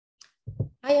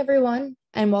Hi, everyone,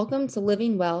 and welcome to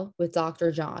Living Well with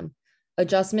Dr. John,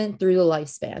 Adjustment Through the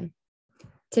Lifespan.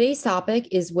 Today's topic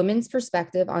is women's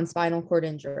perspective on spinal cord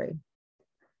injury.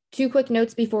 Two quick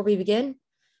notes before we begin.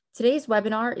 Today's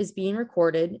webinar is being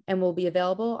recorded and will be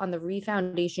available on the Reeve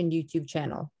Foundation YouTube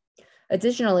channel.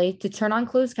 Additionally, to turn on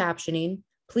closed captioning,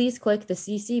 please click the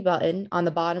CC button on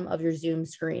the bottom of your Zoom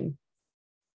screen.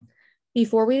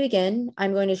 Before we begin,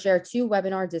 I'm going to share two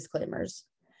webinar disclaimers.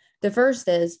 The first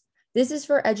is, this is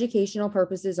for educational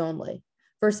purposes only.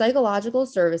 For psychological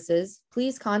services,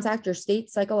 please contact your state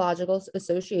psychological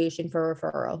association for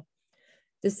referral.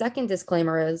 The second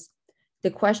disclaimer is, the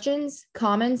questions,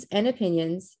 comments, and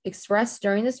opinions expressed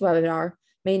during this webinar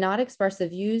may not express the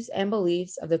views and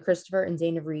beliefs of the Christopher and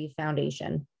Dana Reeve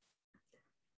Foundation.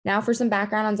 Now for some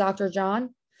background on Dr.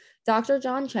 John. Dr.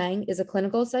 John Chang is a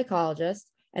clinical psychologist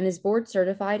and is board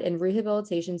certified in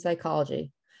rehabilitation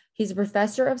psychology. He's a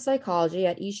professor of psychology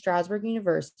at East Stroudsburg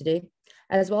University,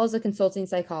 as well as a consulting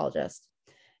psychologist.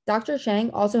 Dr. Chang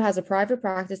also has a private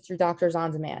practice through Doctors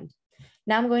on Demand.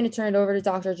 Now I'm going to turn it over to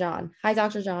Dr. John. Hi,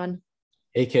 Dr. John.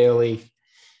 Hey, Kaylee.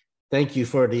 Thank you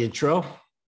for the intro.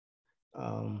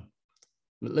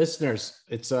 Listeners,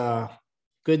 it's a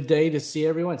good day to see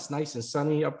everyone. It's nice and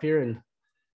sunny up here in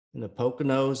the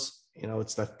Poconos. You know,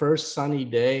 it's the first sunny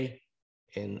day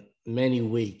in many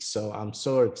weeks. So I'm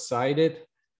so excited.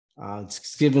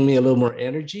 It's giving me a little more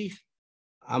energy.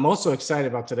 I'm also excited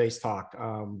about today's talk.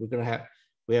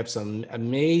 We have some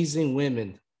amazing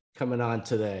women coming on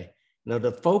today. Now,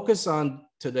 the focus on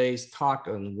today's talk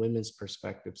on women's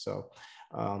perspective. So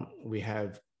we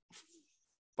have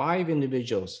 5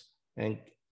 individuals, and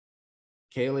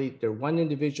Kaylee, one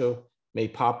individual may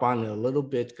pop on in a little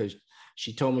bit because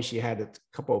she told me she had a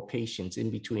couple of patients in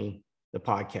between the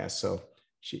podcast. So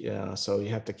so you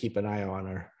have to keep an eye on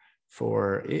her.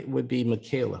 It would be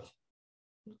Michaela.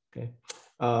 Okay.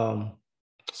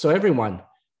 So everyone,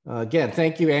 again,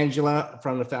 thank you, Angela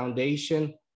from the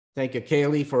foundation. Thank you,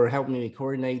 Kaylee, for helping me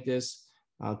coordinate this.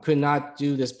 Could not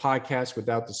do this podcast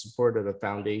without the support of the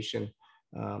foundation.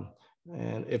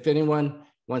 And if anyone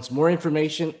wants more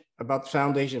information about the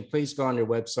foundation, please go on their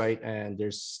website, and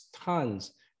there's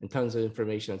tons and tons of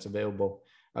information that's available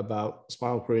about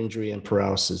spinal cord injury and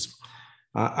paralysis.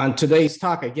 On today's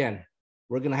talk, again,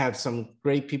 we're going to have some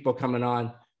great people coming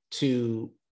on to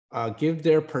give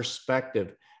their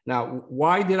perspective. Now,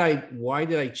 why did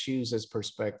I choose this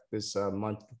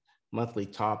monthly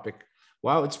topic?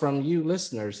 Well, it's from you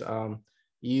listeners.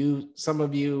 Some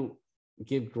of you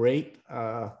give great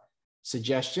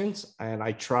suggestions, and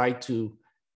I try to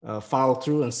follow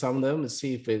through on some of them and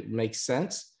see if it makes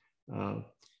sense.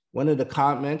 One of the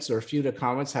comments, or a few of the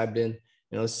comments, have been,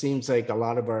 it seems like a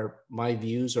lot of my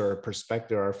views or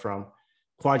perspective are from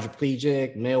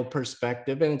quadriplegic male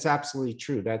perspective, and it's absolutely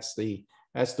true. That's the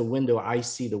window I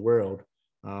see the world.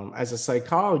 As a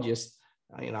psychologist,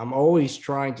 I'm always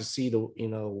trying to see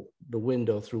the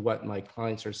window through what my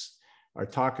clients are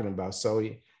talking about. So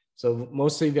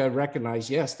most of you have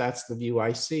recognized, yes, that's the view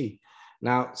I see.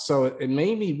 Now, so it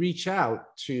made me reach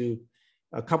out to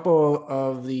a couple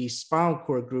of the spinal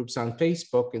cord groups on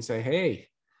Facebook and say, hey,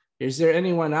 is there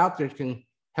anyone out there that can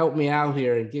help me out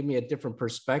here and give me a different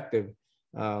perspective?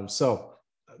 So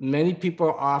many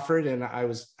people offered, and I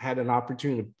had an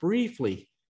opportunity to briefly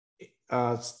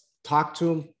talk to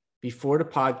them before the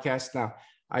podcast. Now,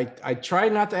 I try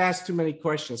not to ask too many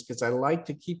questions because I like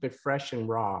to keep it fresh and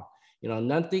raw.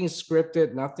 Nothing is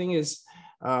scripted, nothing is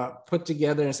put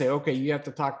together and say, okay, you have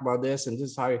to talk about this and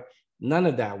this is how. None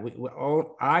of that.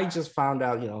 I just found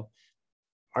out,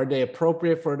 are they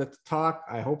appropriate for the talk?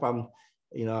 I hope I'm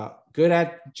good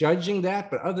at judging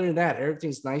that, but other than that,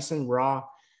 everything's nice and raw.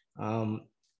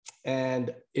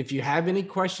 And if you have any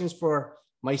questions for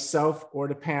myself or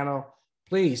the panel,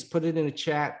 please put it in the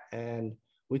chat and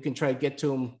we can try to get to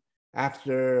them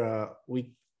after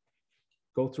we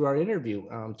go through our interview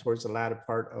towards the latter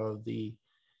part of the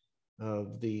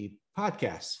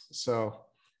podcast. So,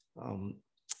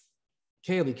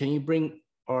 Kaylee, can you bring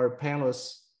our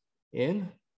panelists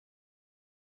in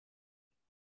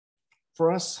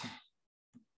for us?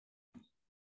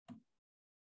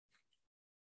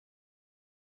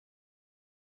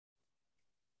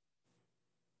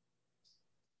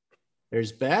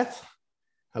 There's Beth.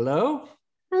 Hello.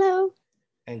 Hello.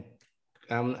 And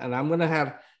I'm going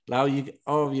to allow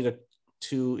all of you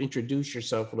to introduce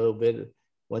yourself a little bit.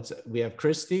 We have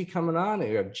Christy coming on, and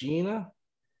we have Gina.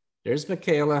 There's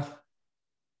Michaela.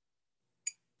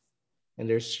 And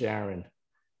there's Sharon.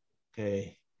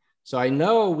 Okay. So I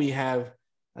know we have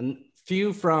a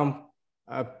few from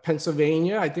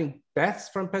Pennsylvania. I think Beth's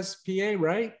from PA,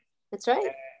 right? That's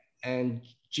right. And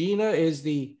Gina is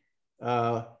the,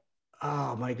 oh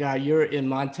my God, you're in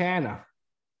Montana.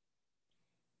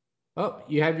 Oh,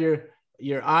 you have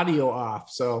your audio off.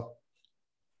 So,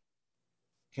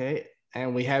 okay.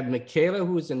 And we have Michaela,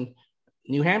 who's in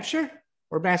New Hampshire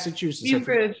or Massachusetts?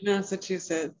 Cambridge,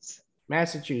 Massachusetts.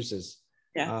 Massachusetts.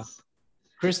 Yes.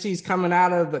 Christy's coming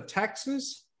out of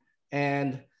Texas,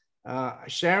 and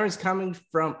Sharon's coming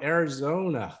from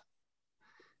Arizona.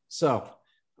 So,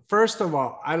 first of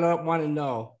all, I want to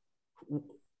know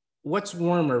what's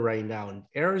warmer right now, in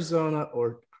Arizona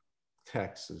or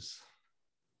Texas?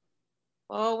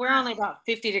 Well, we're only about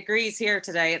 50 degrees here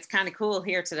today. It's kind of cool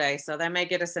here today, so that may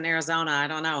get us in Arizona. I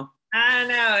don't know. I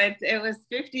know it was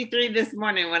 53 this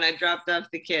morning when I dropped off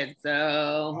the kids.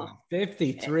 So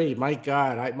 53, my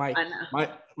God,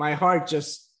 my heart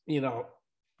just, you know,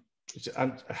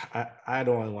 I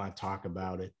don't want to talk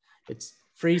about it. It's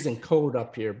freezing cold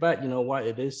up here, but you know what?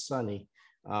 It is sunny.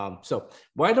 So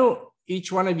why don't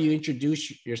each one of you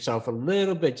introduce yourself a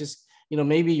little bit? Just, you know,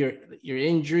 maybe your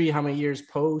injury, how many years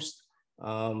post,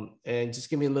 and just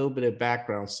give me a little bit of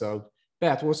background. So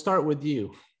Beth, we'll start with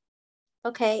you.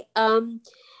 Okay.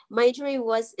 My injury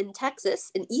was in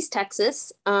Texas, in East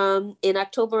Texas, in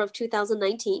October of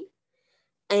 2019.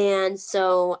 And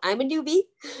so I'm a newbie.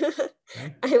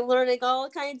 Okay. I'm learning all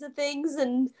kinds of things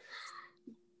and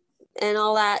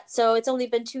all that. So it's only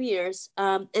been 2 years.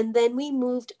 And then we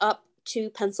moved up to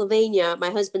Pennsylvania.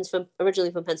 My husband's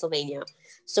originally from Pennsylvania.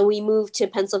 So we moved to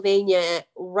Pennsylvania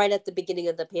right at the beginning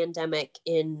of the pandemic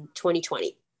in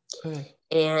 2020. Okay.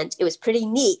 And it was pretty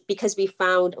neat because we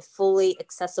found a fully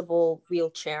accessible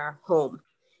wheelchair home,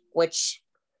 which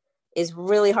is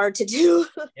really hard to do.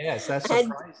 Yes, that's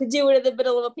and to do it in the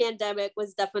middle of a pandemic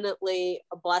was definitely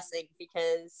a blessing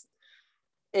because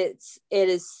it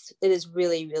is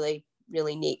really, really,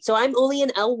 really neat. So I'm only in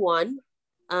L1,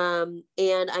 and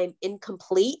I'm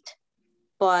incomplete,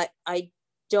 but I'm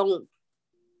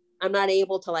not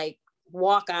able to like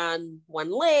walk on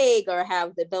one leg or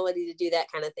have the ability to do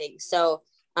that kind of thing. So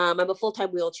I'm a full-time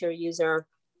wheelchair user.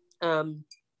 That's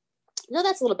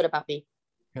a little bit about me.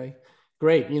 Okay,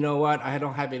 great. You know what? I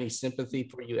don't have any sympathy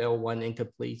for you L1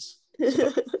 incompletes.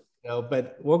 So, you know,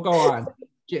 but we'll go on.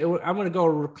 I'm going to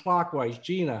go clockwise.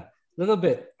 Gina, a little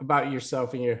bit about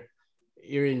yourself and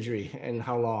your injury and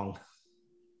how long.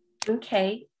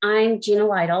 Okay, I'm Gina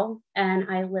Lytle and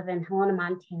I live in Helena,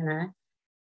 Montana.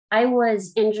 I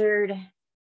was injured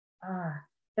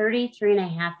 33 and a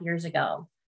half years ago,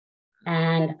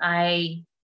 and I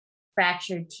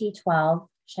fractured T12,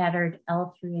 shattered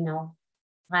L3 and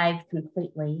L5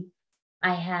 completely.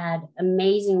 I had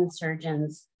amazing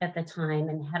surgeons at the time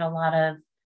and had a lot of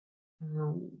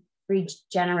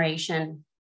regeneration.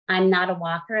 I'm not a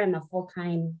walker. I'm a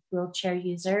full-time wheelchair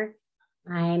user.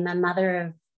 I'm a mother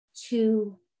of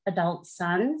 2 adult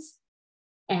sons,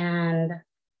 and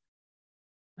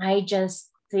I just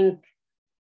think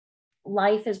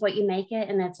life is what you make it,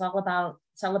 and it's all about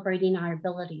celebrating our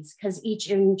abilities because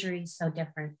each injury is so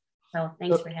different. So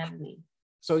thanks for having me.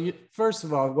 So first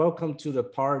of all, welcome to the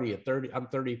party at 30. I'm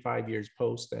 35 years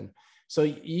post, and so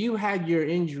you had your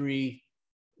injury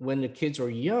when the kids were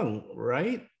young,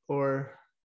 right? Or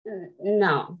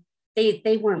no,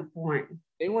 they weren't born.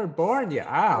 They weren't born yet.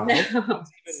 Wow. No.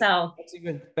 That's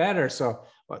even better.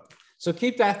 So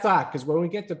keep that thought, because when we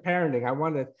get to parenting, I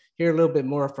want to hear a little bit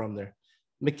more from there.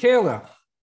 Michaela.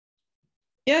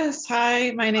 Yes.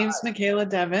 Hi, my name's Michaela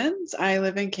Devins. I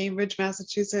live in Cambridge,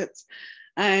 Massachusetts.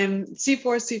 I'm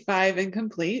C4, C5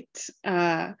 incomplete.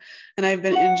 And I've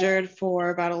been injured for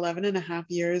about 11 and a half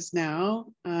years now.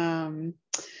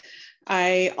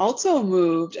 I also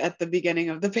moved at the beginning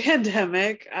of the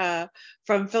pandemic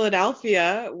from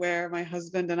Philadelphia, where my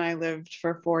husband and I lived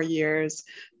for 4 years,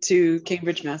 to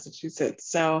Cambridge, Massachusetts.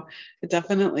 So it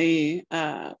definitely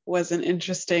was an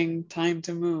interesting time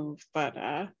to move, but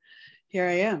here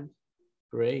I am.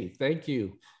 Great, thank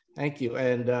you. Thank you.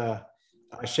 And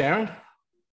Sharon?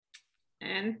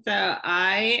 And so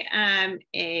I am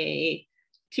a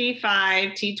T5,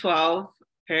 T12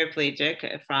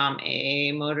 paraplegic from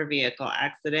a motor vehicle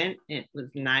accident. It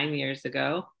was 9 years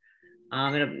ago.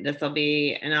 This will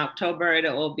be in October.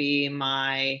 It will be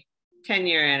my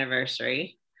 10-year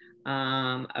anniversary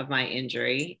of my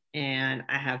injury. And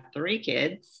I have 3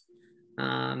 kids.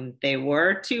 They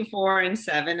were 2, 4, and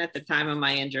 7 at the time of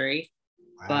my injury.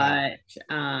 Wow.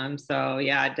 But so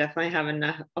yeah, I definitely have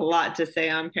a lot to say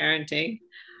on parenting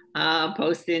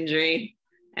post-injury.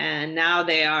 And now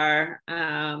they are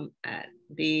at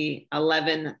the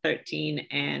 11, 13,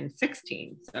 and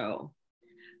 16. So,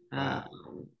 wow.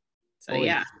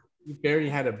 Yeah. You barely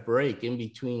had a break in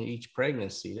between each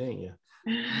pregnancy, didn't you?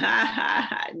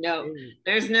 No,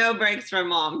 there's no breaks for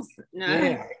moms. No.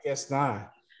 Yeah, I guess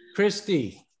not.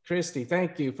 Christy,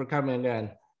 thank you for coming in.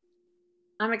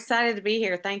 I'm excited to be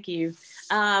here. Thank you.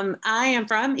 I am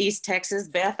from East Texas.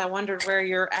 Beth, I wondered where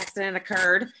your accident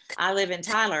occurred. I live in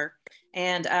Tyler,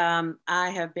 and I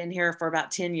have been here for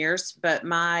about 10 years, but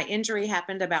my injury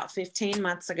happened about 15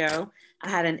 months ago. I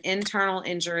had an internal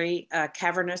injury, a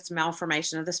cavernous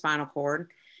malformation of the spinal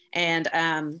cord, and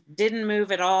didn't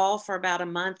move at all for about a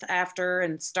month after,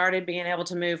 and started being able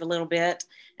to move a little bit.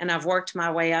 And I've worked my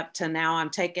way up to now.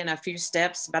 I'm taking a few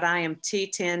steps, but I am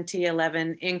T10,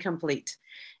 T11 incomplete.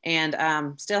 And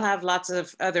still have lots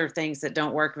of other things that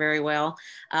don't work very well.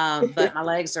 But my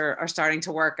legs are starting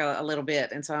to work a little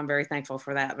bit. And so I'm very thankful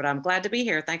for that. But I'm glad to be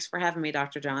here. Thanks for having me,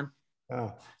 Dr. John.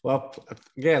 Oh, well,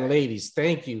 again, ladies,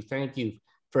 thank you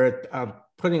for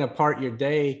putting apart your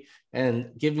day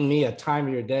and giving me a time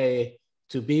of your day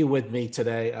to be with me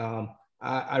today.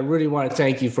 I really want to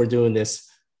thank you for doing this.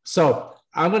 So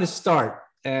I'm going to start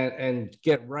and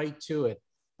get right to it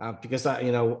because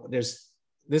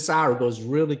this hour goes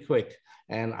really quick,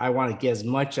 and I want to get as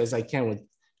much as I can with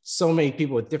so many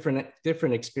people with different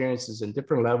experiences and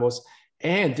different levels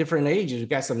and different ages. We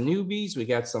got some newbies, we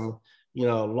got some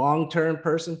long-term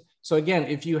person. So again,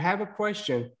 if you have a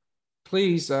question,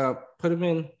 please put them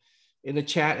in the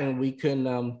chat, and we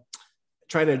can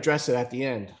try to address it at the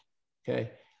end.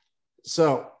 Okay,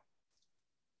 so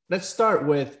let's start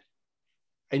with,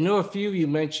 I know a few of you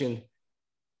mentioned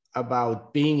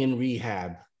about being in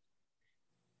rehab.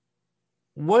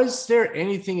 Was there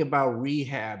anything about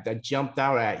rehab that jumped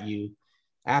out at you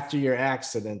after your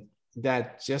accident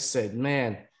that just said,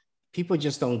 man, people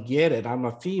just don't get it? I'm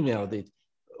a female.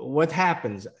 What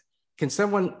happens? Can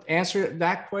someone answer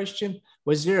that question?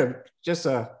 Was there just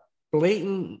a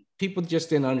blatant, people just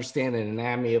didn't understand the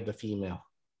anatomy of the female?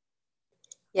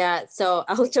 Yeah, so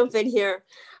I'll jump in here.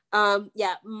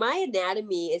 Yeah, my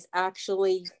anatomy is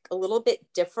actually a little bit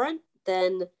different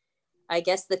than, I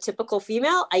guess, the typical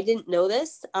female. I didn't know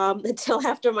this until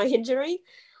after my injury.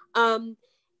 The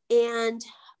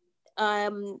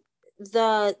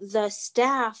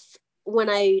staff, when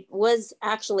I was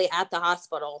actually at the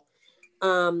hospital,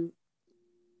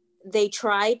 they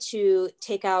tried to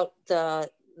take out the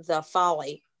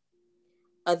Foley.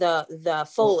 They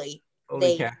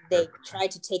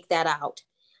tried to take that out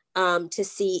to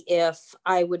see if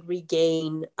I would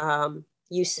regain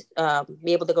be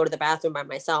able to go to the bathroom by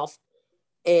myself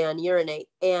and urinate.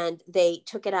 And they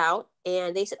took it out,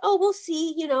 and they said, oh, we'll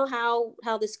see,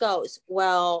 how this goes.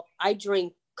 Well, I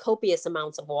drink copious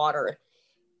amounts of water,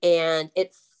 and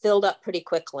it filled up pretty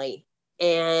quickly,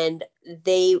 and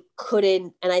they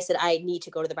couldn't. And I said, I need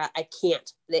to go to the bathroom. I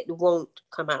can't, it won't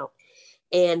come out.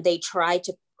 And they tried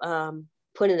to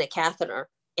put in a catheter,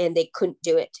 and they couldn't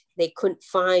do it. They couldn't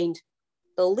find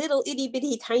the little itty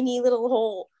bitty tiny little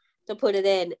hole to put it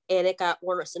in, and it got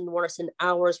worse and worse, and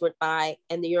hours went by,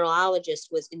 and the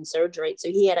urologist was in surgery, so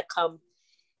he had to come.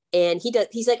 And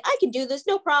he's like, I can do this,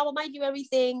 no problem. I do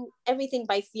everything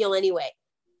by feel anyway.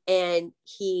 And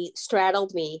he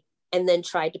straddled me and then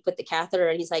tried to put the catheter,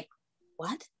 and he's like,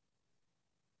 what?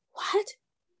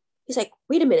 He's like,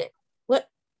 wait a minute, what?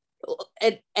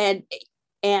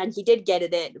 And he did get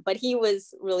it in, but he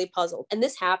was really puzzled. And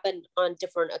this happened on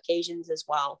different occasions as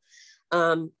well.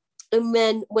 And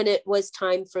then when it was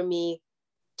time for me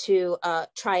to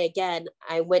try again,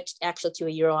 I went actually to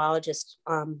a urologist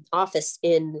office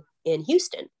in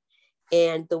Houston.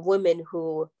 And the woman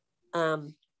who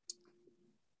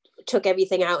took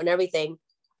everything out and everything,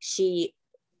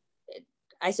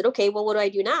 I said, okay, well, what do I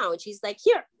do now? And she's like,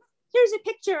 here's a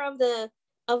picture of the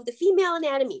female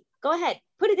anatomy. Go ahead,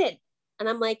 put it in. And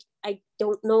I'm like, I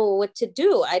don't know what to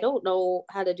do. I don't know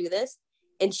how to do this.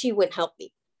 And she wouldn't help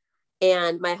me.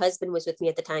 And my husband was with me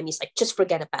at the time. He's like, just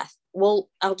forget it, Beth. Well,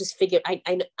 I'll just figure,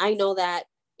 I know that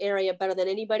area better than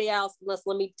anybody else.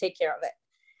 Let me take care of it.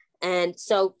 And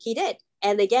so he did.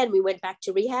 And again, we went back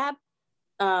to rehab,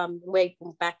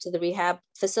 back to the rehab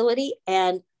facility.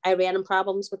 And I ran into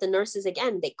problems with the nurses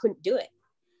again. They couldn't do it.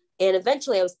 And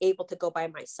eventually I was able to go by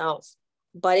myself.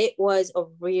 But it was a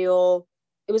real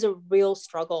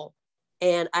struggle.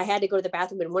 And I had to go to the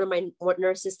bathroom. And one of my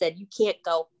nurses said, you can't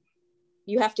go.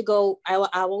 You have to go.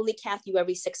 I'll only cath you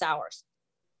every 6 hours.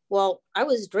 Well, I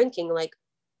was drinking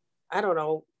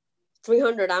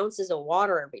 300 ounces of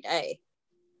water every day.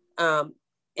 And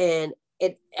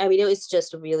it was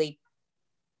just a really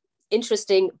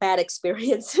interesting, bad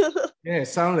experience. Yeah, it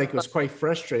sounded like it was quite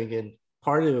frustrating. And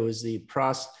part of it was the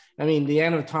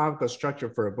anatomical structure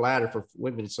for a bladder for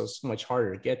women is so much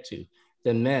harder to get to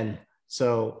than men.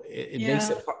 So it makes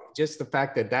it just the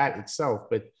fact that itself,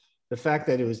 but the fact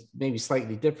that it was maybe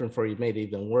slightly different for you made it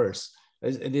even worse.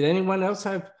 Did anyone else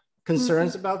have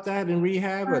concerns about that in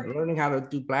rehab or learning how to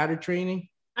do bladder training?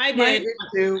 I My did.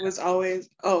 issue was always,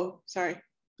 oh, sorry.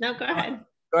 No, go ahead.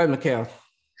 Go ahead, Mikhail.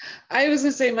 I was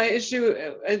gonna say my issue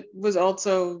was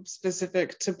also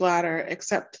specific to bladder,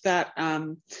 except that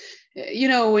you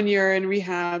know, when you're in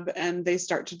rehab and they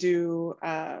start to do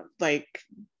like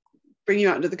bring you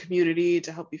out into the community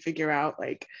to help you figure out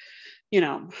like, you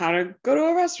know, how to go to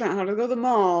a restaurant, how to go to the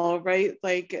mall, right?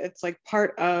 Like it's like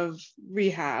part of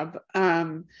rehab.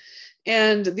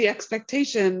 And the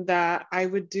expectation that I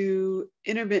would do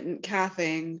intermittent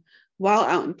cathing while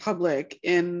out in public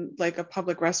in like a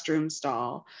public restroom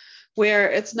stall, where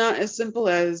it's not as simple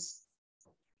as,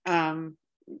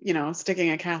 you know,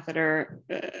 sticking a catheter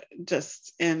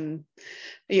just in,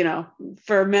 you know,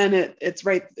 for men,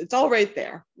 it's all right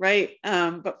there, right?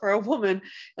 But for a woman,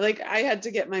 like I had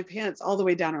to get my pants all the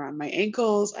way down around my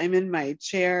ankles. I'm in my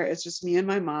chair. It's just me and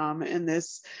my mom in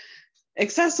this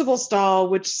accessible stall,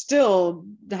 which still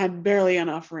had barely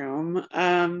enough room.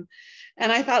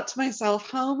 And I thought to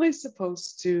myself, how am I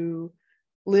supposed to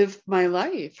live my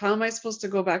life? How am I supposed to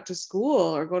go back to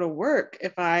school or go to work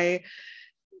if I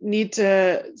need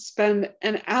to spend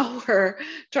an hour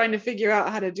trying to figure out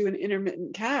how to do an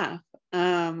intermittent cath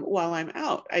while I'm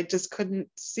out? I just couldn't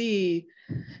see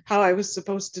how I was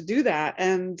supposed to do that.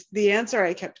 And the answer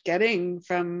I kept getting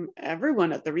from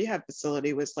everyone at the rehab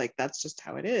facility was like, that's just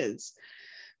how it is.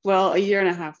 Well, a year and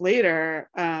a half later,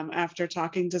 after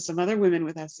talking to some other women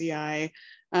with SCI,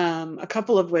 a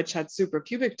couple of which had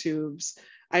suprapubic tubes,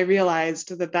 I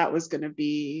realized that that was going to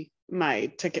be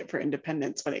my ticket for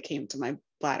independence when it came to my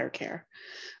bladder care.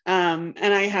 And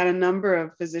I had a number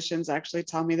of physicians actually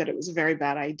tell me that it was a very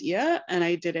bad idea, and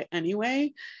I did it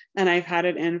anyway. And I've had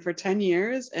it in for 10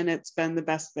 years, and it's been the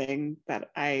best thing that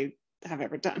I have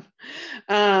ever done.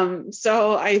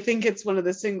 So I think it's one of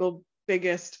the single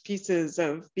biggest pieces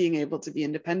of being able to be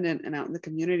independent and out in the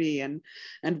community and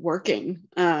working.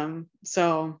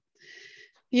 So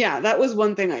yeah, that was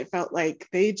one thing I felt like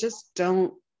they just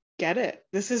don't get it.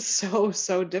 This is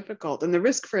so difficult. And the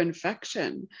risk for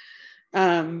infection,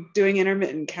 doing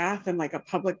intermittent cath in like a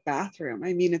public bathroom,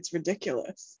 I mean, it's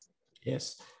ridiculous.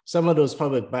 Yes, some of those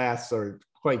public baths are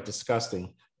quite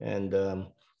disgusting. And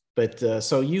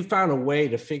so you found a way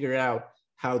to figure out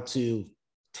how to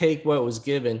take what was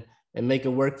given and make it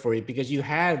work for you, because you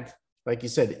had, like you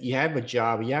said, you have a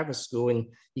job, you have a school, and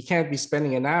you can't be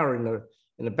spending an hour in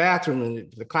the bathroom and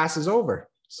the class is over.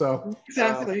 So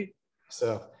exactly.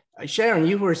 Sharon,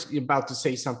 you were about to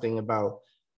say something about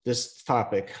this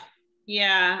topic.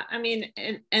 Yeah, I mean,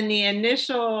 in the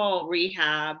initial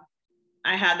rehab,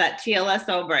 I had that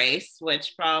TLSO brace,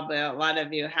 which probably a lot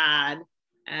of you had.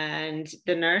 And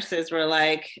the nurses were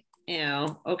like, you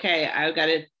know, okay, I've got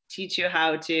to teach you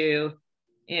how to,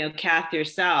 you know, cath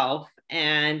yourself.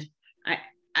 And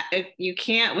you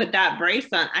can't with that brace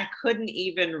on. I couldn't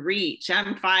even reach.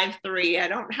 I'm 5'3". I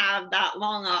don't have that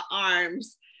long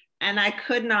arms, and I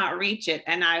could not reach it.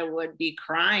 And I would be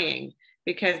crying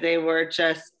because they were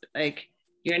just like,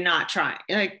 you're not trying,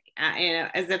 like, you know,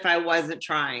 as if I wasn't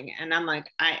trying. And I'm like,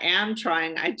 I am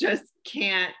trying. I just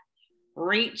can't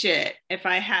reach it. If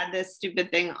I had this stupid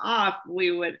thing off,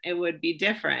 it would be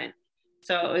different.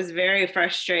 So it was very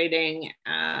frustrating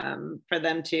for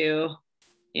them to,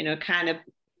 you know, kind of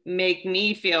make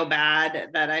me feel bad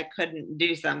that I couldn't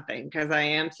do something because I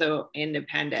am so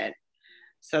independent.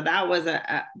 So that was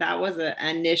an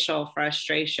initial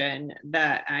frustration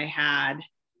that I had.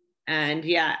 And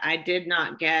yeah, I did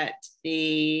not get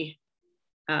the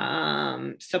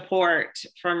support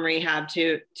from rehab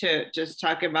to just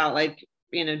talk about, like,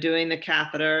 you know, doing the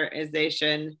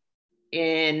catheterization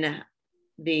in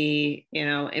the, you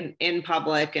know, in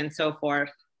public and so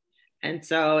forth. And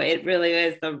so it really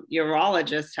is the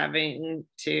urologist having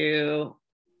to,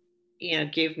 you know,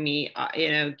 give me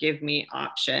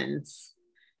options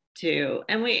to,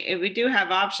 and we do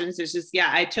have options. It's just,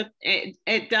 yeah,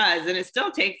 it does. And it still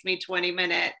takes me 20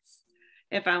 minutes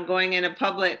if I'm going in a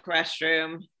public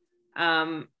restroom.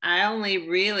 I only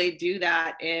really do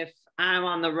that if I'm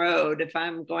on the road. If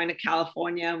I'm going to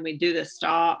California and we do the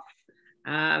stop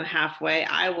halfway,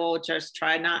 I will just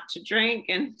try not to drink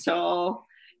until,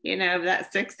 you know,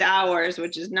 that 6 hours,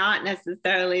 which is not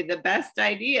necessarily the best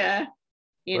idea,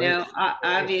 you know,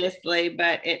 obviously,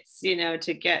 but it's, you know,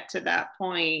 to get to that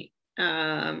point,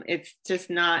 it's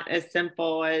just not as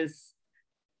simple as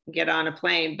get on a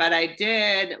plane. But I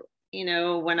did, you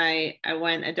know, when I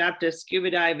went adaptive scuba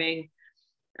diving,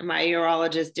 my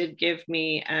urologist did give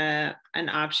me an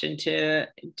option to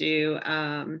do,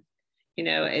 you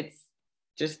know, it's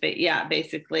just, yeah,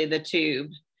 basically the tube.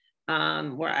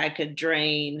 where I could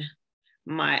drain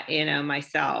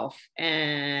myself.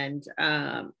 And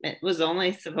it was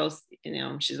only supposed,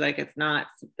 she's like,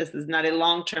 this is not a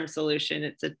long-term solution.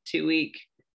 It's a 2-week,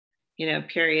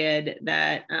 period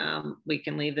that we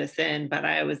can leave this in. But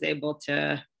I was able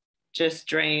to just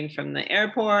drain from the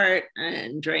airport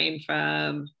and drain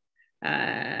from,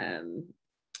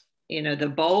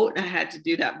 the boat. I had to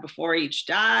do that before each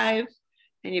dive.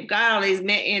 And you've got all these,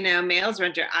 males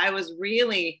around here. I was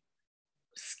really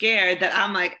scared that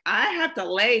I'm like, I have to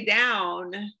lay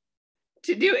down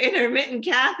to do intermittent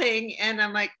cathing, and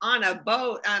I'm like on a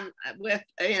boat with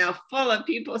full of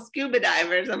people, scuba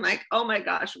divers. I'm like, oh my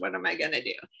gosh, what am I gonna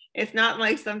do? It's not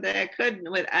like something I could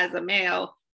with as a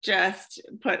male just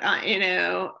put on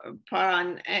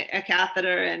a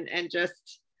catheter and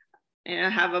just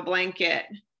have a blanket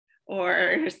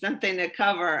or something to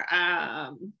cover.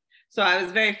 So I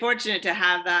was very fortunate to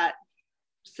have that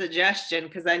suggestion,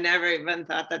 because I never even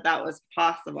thought that was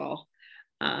possible.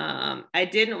 I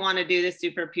didn't want to do the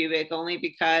suprapubic only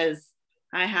because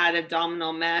I had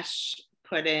abdominal mesh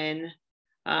put in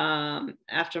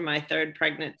after my 3rd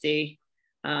pregnancy.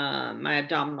 My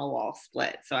abdominal wall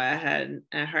split, so I had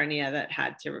a hernia that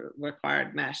had to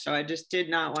require mesh. So I just did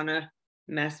not want to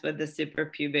mess with the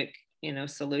suprapubic,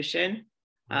 solution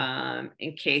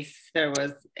in case there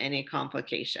was any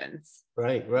complications.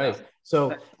 Right.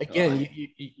 So again,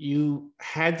 you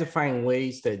had to find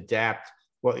ways to adapt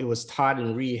what it was taught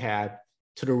in rehab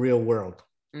to the real world,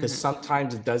 because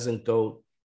sometimes it doesn't go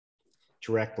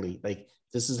directly. Like,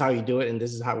 this is how you do it, and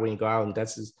this is how when you go out, and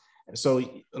so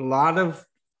a lot of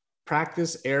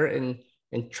practice, error, and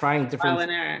trying different. Trial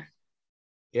and error.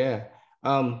 Yeah.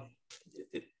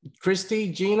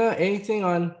 Christy, Gina, anything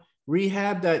on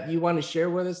rehab that you want to share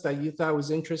with us that you thought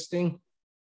was interesting?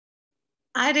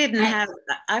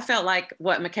 I felt like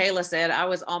what Michaela said, I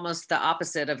was almost the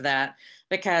opposite of that,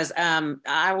 because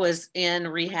I was in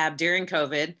rehab during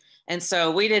COVID. And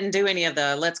so we didn't do any of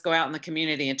the, let's go out in the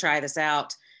community and try this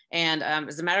out. And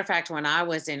as a matter of fact, when I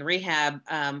was in rehab,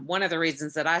 one of the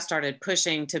reasons that I started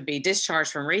pushing to be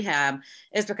discharged from rehab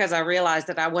is because I realized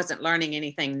that I wasn't learning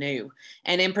anything new.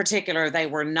 And in particular, they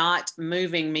were not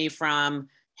moving me from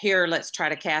here, let's try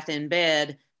to cath in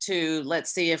bed, to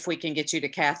let's see if we can get you to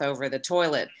cath over the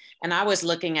toilet. And I was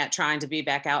looking at trying to be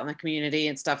back out in the community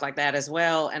and stuff like that as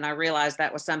well. And I realized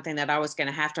that was something that I was going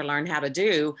to have to learn how to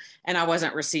do. And I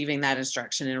wasn't receiving that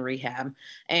instruction in rehab.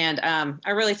 And I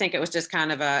really think it was just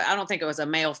kind of I don't think it was a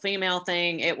male female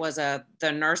thing. It was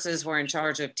the nurses were in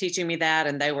charge of teaching me that,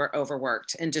 and they were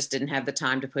overworked and just didn't have the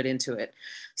time to put into it.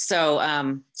 So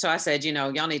I said,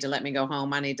 y'all need to let me go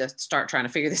home. I need to start trying to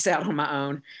figure this out on my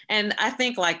own. And I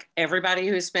think, like everybody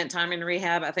who's spent time in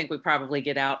rehab, I think we probably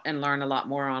get out and learn a lot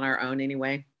more on our own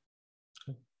anyway.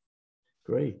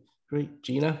 Great.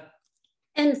 Gina?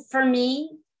 And for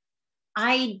me,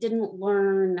 I didn't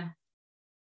learn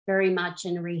very much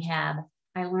in rehab.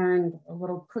 I learned a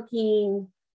little cooking,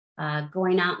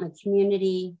 going out in the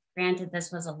community. Granted,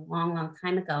 this was a long, long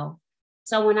time ago.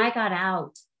 So when I got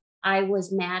out, I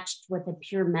was matched with a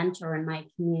peer mentor in my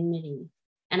community.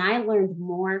 And I learned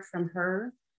more from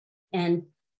her in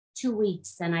 2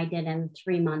 weeks than I did in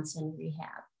 3 months in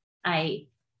rehab. I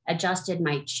adjusted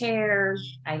my chair.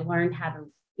 I learned how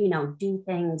to, do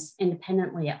things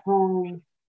independently at home,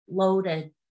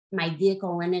 load my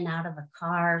vehicle in and out of a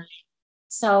car.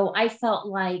 So I felt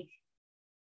like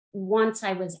once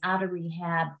I was out of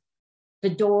rehab,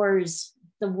 the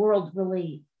world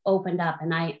really opened up,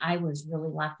 and I was really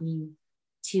lucky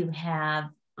to have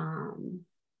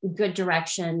good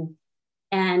direction.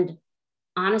 And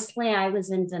honestly, I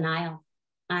was in denial.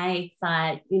 I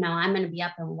thought, I'm going to be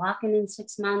up and walking in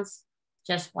 6 months.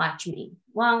 Just watch me.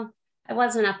 Well, I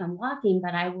wasn't up and walking,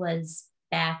 but I was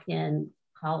back in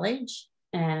college,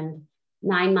 and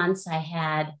 9 months I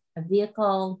had a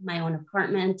vehicle, my own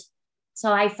apartment.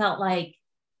 So I felt like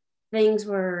things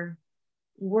were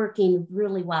working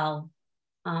really well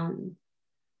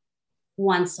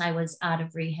once I was out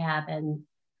of rehab and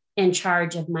in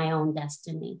charge of my own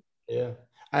destiny. Yeah,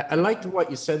 I liked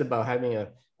what you said about having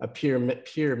a peer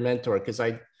mentor, because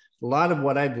a lot of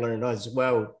what I've learned as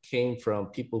well came from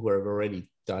people who have already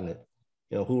done it,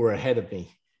 who were ahead of me,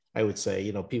 I would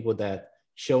say, people that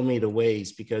show me the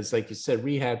ways, because like you said,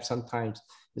 rehab sometimes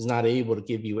is not able to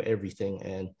give you everything.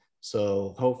 And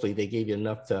so hopefully they gave you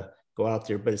enough to go out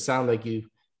there, but it sounded like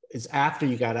it's after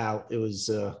you got out, it was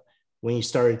when you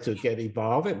started to get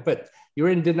involved, but you're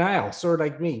in denial, sort of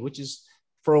like me, which is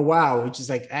for a while, which is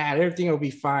like, everything will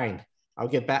be fine. I'll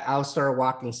get back. I'll start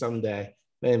walking someday.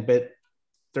 But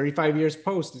 35 years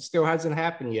post, it still hasn't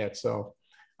happened yet. So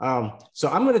So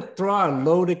I'm going to throw out a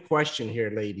loaded question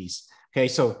here, ladies. Okay,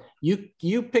 so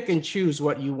you pick and choose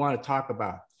what you want to talk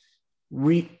about.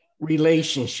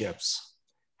 Relationships.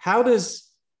 How does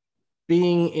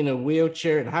being in a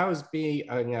wheelchair and how is being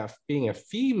a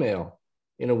female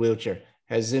in a wheelchair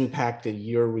has impacted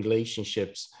your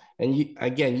relationships? And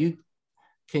anyone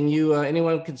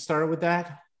can start with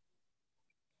that?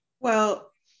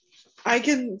 Well, I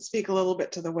can speak a little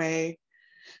bit to the way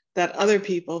that other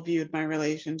people viewed my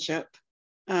relationship,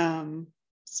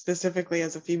 specifically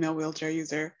as a female wheelchair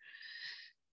user.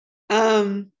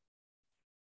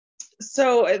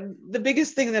 So the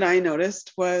biggest thing that I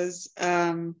noticed was,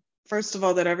 first of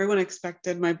all, that everyone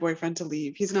expected my boyfriend to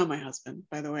leave. He's now my husband,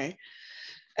 by the way.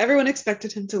 Everyone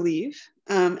expected him to leave.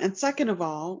 And second of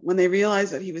all, when they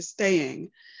realized that he was staying,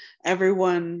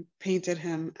 everyone painted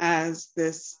him as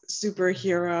this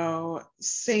superhero,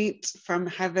 saint from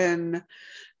heaven,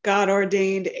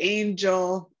 God-ordained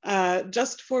angel,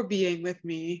 just for being with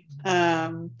me.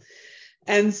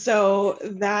 And so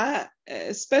that,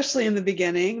 especially in the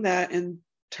beginning, that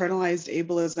internalized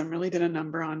ableism really did a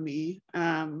number on me.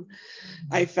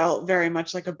 I felt very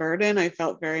much like a burden. I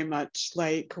felt very much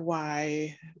like,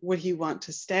 why would he want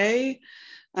to stay?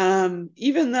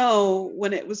 Even though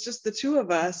when it was just the two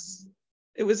of us,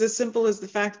 it was as simple as the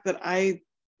fact that I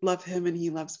love him and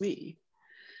he loves me.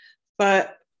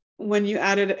 But when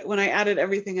I added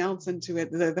everything else into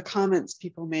it, the comments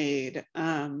people made,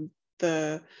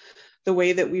 the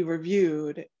way that we were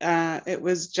viewed, it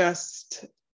was just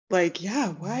like, yeah,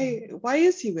 why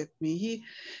is he with me?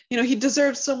 He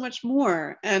deserves so much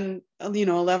more. And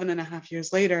 11 and a half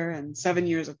years later and 7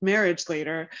 years of marriage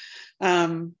later,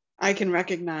 I can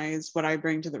recognize what I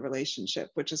bring to the relationship,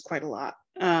 which is quite a lot.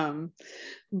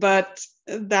 But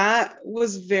that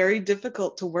was very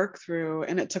difficult to work through.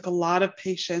 And it took a lot of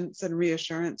patience and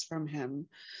reassurance from him,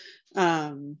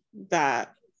 that,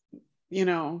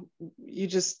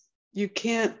 you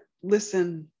can't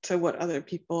listen to what other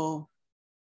people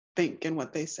think and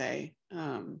what they say.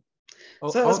 So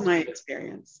that was my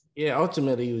experience. Yeah,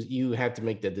 ultimately you had to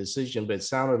make that decision, but it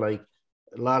sounded like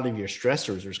a lot of your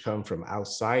stressors was coming from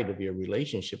outside of your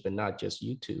relationship and not just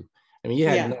you two. I mean, you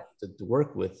had enough to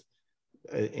work with,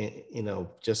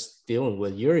 just dealing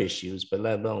with your issues, but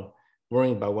let alone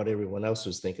worrying about what everyone else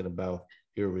was thinking about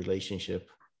your relationship.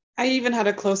 I even had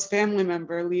a close family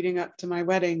member leading up to my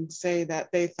wedding say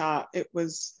that they thought it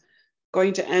was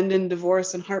going to end in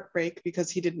divorce and heartbreak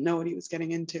because he didn't know what he was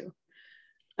getting into.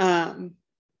 And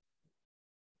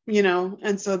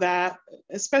so that,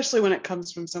 especially when it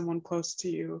comes from someone close to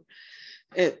you,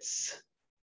 it's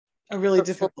a really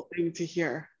difficult thing to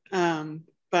hear.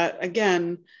 But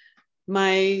again,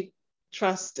 my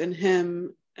trust in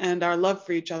him and our love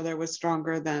for each other was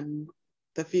stronger than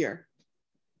the fear.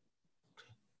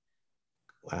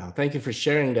 Wow, thank you for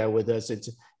sharing that with us.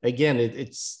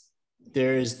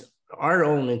 There's our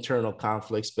own internal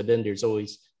conflicts, but then there's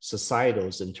always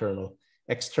societal's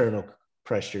external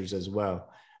pressures as well.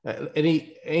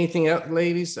 Anything else,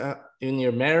 ladies, in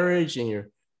your marriage, in your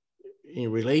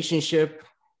relationship,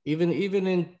 even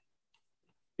in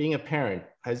being a parent,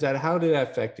 how did that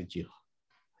affected you?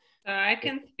 So I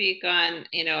can speak on,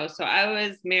 so I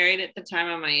was married at the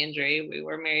time of my injury. We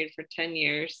were married for 10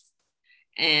 years.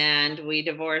 And we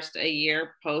divorced a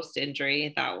year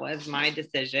post-injury. That was my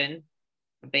decision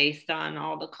based on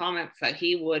all the comments that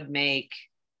he would make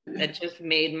that just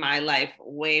made my life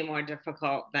way more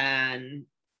difficult than,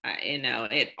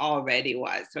 it already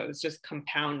was. So it was just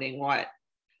compounding what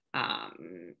I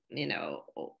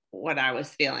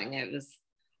was feeling. It was,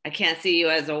 I can't see you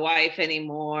as a wife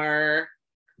anymore.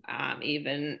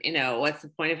 Even, what's the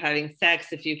point of having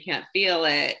sex if you can't feel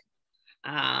it?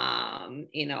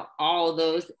 All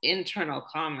those internal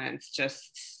comments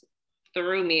just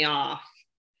threw me off.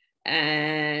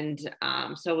 And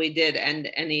so we did. And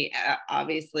he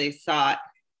obviously sought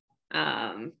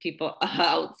people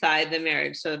outside the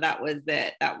marriage. So that was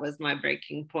it. That was my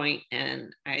breaking point.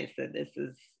 And I said, this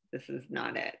is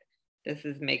not it. This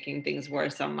is making things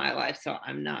worse on my life. So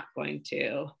I'm not going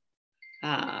to,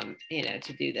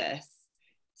 to do this.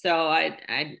 So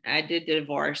I did the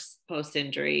divorce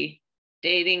post-injury.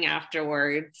 Dating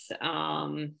afterwards,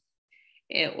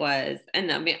 it was,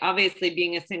 and I mean, obviously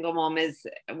being a single mom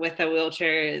with a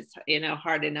wheelchair is,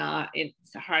 hard enough.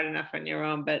 It's hard enough on your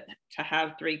own, but to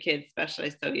have 3 kids, especially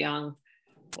so young,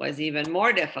 was even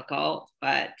more difficult.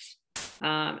 But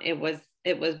it was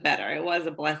better. It was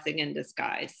a blessing in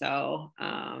disguise. So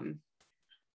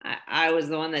I was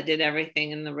the one that did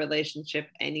everything in the relationship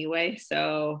anyway.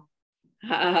 So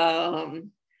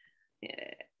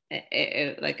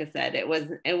like I said, it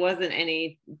wasn't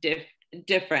any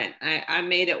different. I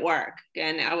made it work.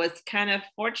 And I was kind of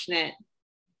fortunate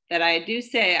that I do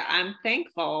say I'm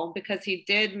thankful, because he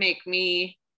did make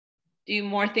me do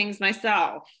more things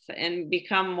myself and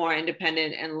become more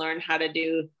independent and learn how to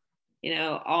do, you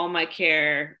know, all my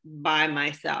care by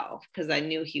myself, because I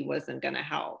knew he wasn't going to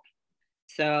help.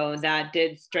 So that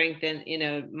did strengthen, you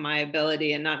know, my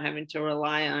ability and not having to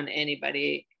rely on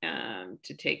anybody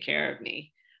to take care of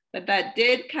me. But that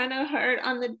did kind of hurt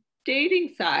on the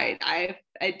dating side. I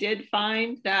did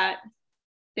find that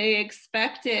they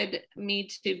expected me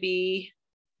to be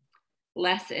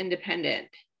less independent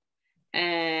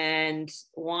and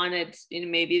wanted, you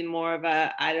know, maybe more of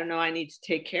a, I don't know, I need to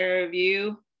take care of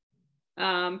you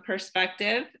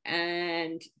perspective.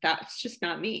 And that's just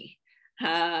not me.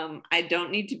 I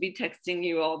don't need to be texting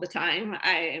you all the time.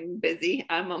 I am busy.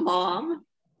 I'm a mom.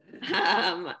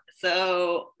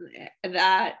 So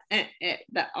that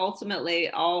ultimately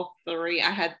all three, I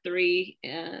had three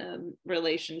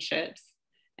relationships,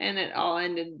 and it all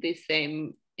ended the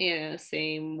same, you know,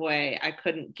 same way. I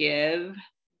couldn't give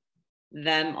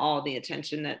them all the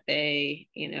attention that they,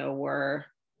 you know, were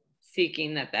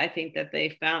seeking, that I think that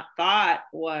they thought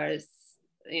was,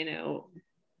 you know,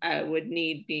 I would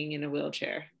need being in a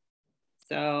wheelchair.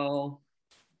 So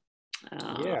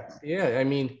yeah. I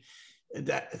mean,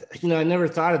 that, you know, I never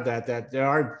thought of that there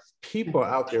are people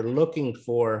out there looking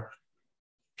for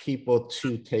people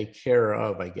to take care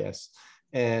of, I guess.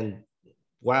 And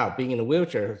wow, being in a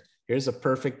wheelchair, here's a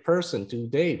perfect person to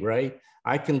date, right?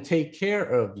 I can take care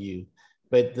of you.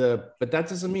 But that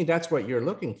doesn't mean that's what you're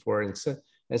looking for. And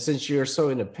since you're so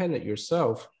independent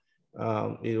yourself,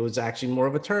 it was actually more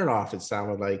of a turnoff, it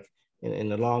sounded like, in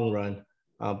the long run.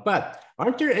 But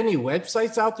aren't there any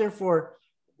websites out there for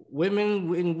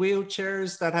women in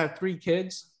wheelchairs that have 3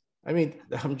 kids? I mean,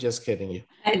 I'm just kidding you.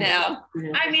 I know.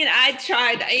 I mean, I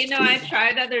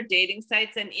tried other dating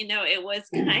sites, and, you know, it was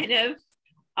kind of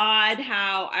odd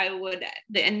how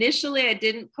initially I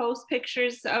didn't post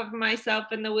pictures of myself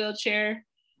in the wheelchair.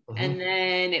 And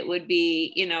then it would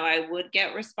be, you know, I would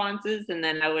get responses, and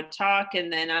then I would talk,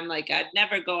 and then I'm like, I'd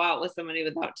never go out with somebody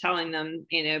without telling them,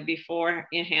 you know,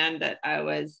 beforehand that I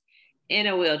was in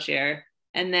a wheelchair.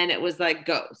 And then it was like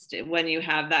ghost when you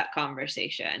have that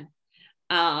conversation.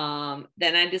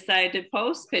 Then I decided to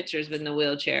post pictures in the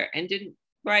wheelchair and didn't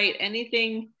write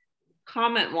anything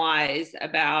comment wise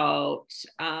about,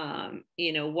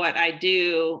 you know, what I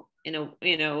do, you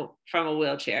know, from a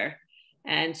wheelchair.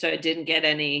 And so I didn't get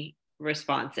any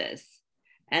responses.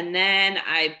 And then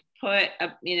I put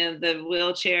up, you know, the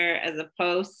wheelchair as a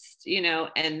post, you know,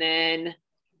 and then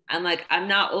I'm like, I'm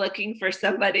not looking for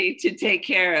somebody to take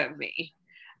care of me.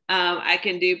 I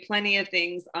can do plenty of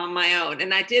things on my own.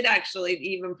 And I did actually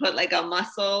even put like a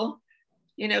muscle,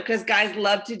 you know, because guys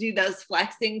love to do those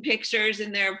flexing pictures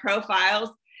in their profiles.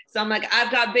 So I'm like, I've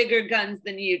got bigger guns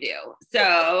than you do.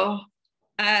 So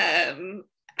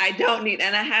I don't need,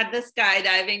 and I had the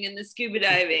skydiving and the scuba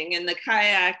diving and the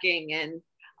kayaking and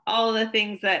all the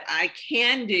things that I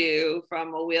can do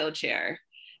from a wheelchair.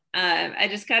 I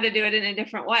just got to do it in a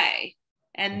different way.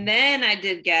 And then I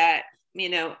did get, you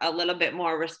know, a little bit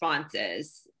more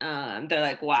responses. They're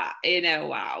like, wow, you know,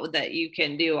 wow, that you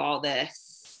can do all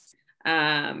this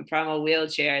from a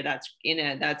wheelchair. That's, you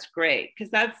know, that's great. Cause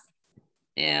that's,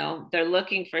 you know, they're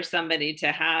looking for somebody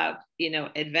to have, you know,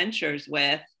 adventures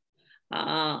with.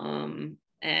 And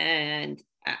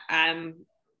I'm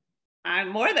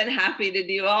more than happy to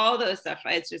do all those stuff.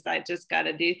 I just got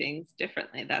to do things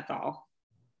differently. That's all.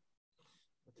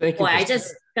 Thank you. Well, I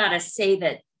just got to say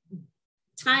that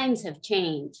times have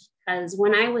changed, because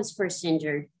when I was first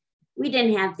injured, we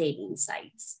didn't have dating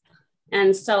sites.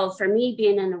 And so for me,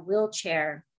 being in a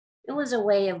wheelchair, it was a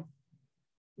way of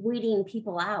weeding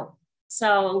people out.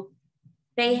 So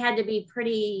they had to be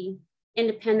pretty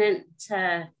independent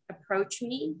to approach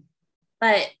me,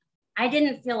 but I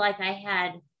didn't feel like I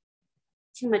had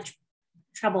too much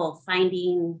trouble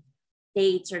finding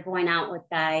dates or going out with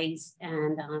guys.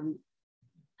 And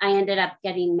I ended up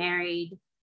getting married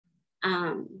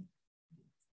and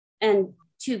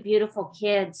 2 beautiful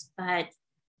kids, but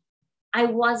I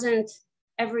wasn't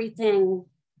everything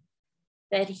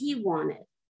that he wanted.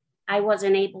 I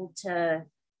wasn't able to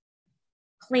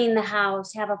clean the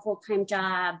house, have a full-time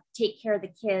job, take care of the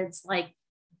kids like,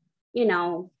 you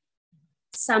know,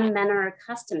 some men are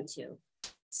accustomed to.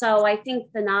 So I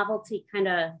think the novelty kind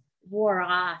of wore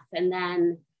off. And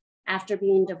then after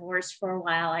being divorced for a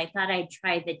while, I thought I'd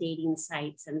try the dating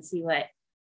sites and see what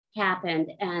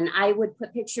happened. And I would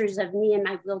put pictures of me in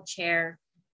my wheelchair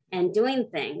and doing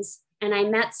things. And I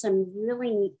met some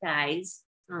really neat guys,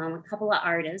 a couple of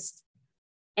artists.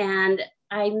 And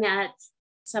I met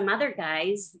some other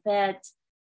guys that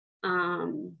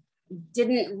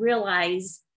didn't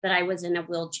realize that I was in a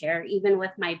wheelchair, even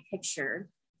with my picture.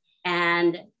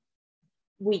 And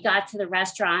we got to the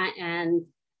restaurant and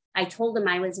I told them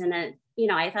I was in a,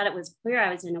 I thought it was clear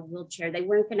I was in a wheelchair. They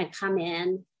weren't going to come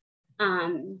in.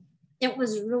 It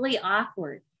was really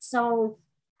awkward. So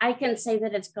I can say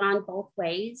that it's gone both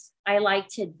ways. I like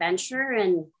to adventure,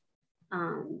 and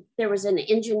there was an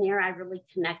engineer I really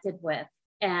connected with,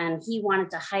 and he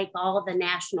wanted to hike all of the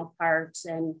national parks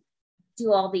and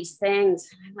do all these things.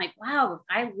 And I'm like, wow,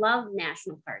 I love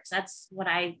national parks. That's what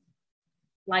I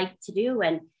like to do.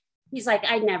 And he's like,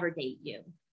 I'd never date you.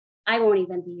 I won't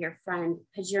even be your friend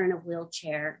because you're in a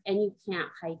wheelchair and you can't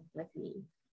hike with me.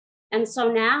 And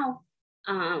so now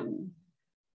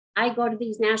I go to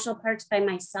these national parks by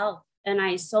myself and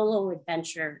I solo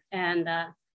adventure, and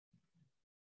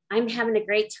I'm having a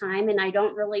great time, and I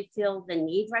don't really feel the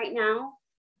need right now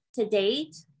to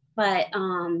date, but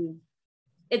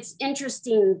it's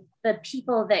interesting, the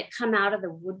people that come out of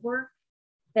the woodwork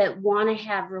that want to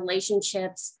have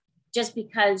relationships just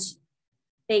because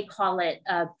they call it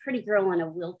a pretty girl in a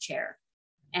wheelchair.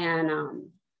 And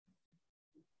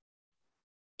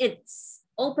it's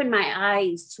opened my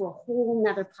eyes to a whole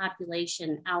nother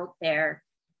population out there,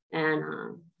 and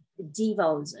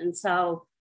devos. And so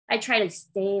I try to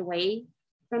stay away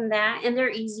from that, and they're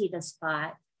easy to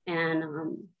spot.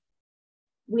 And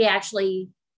we actually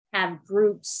have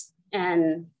groups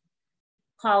and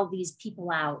call these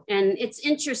people out. And it's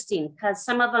interesting because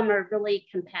some of them are really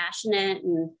compassionate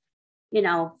and,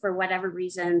 for whatever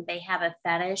reason, they have a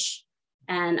fetish,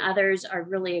 and others are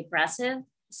really aggressive.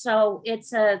 So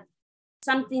it's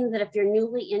something that if you're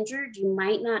newly injured, you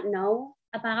might not know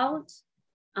about,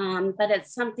 but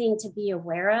it's something to be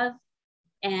aware of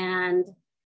and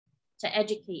to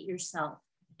educate yourself,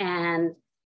 and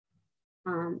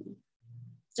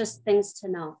just things to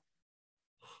know.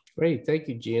 Great, thank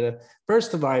you, Gina.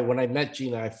 First of all, when I met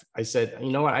Gina, I said,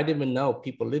 you know what, I didn't even know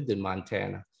people lived in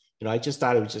Montana. I just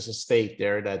thought it was just a state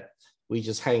there that we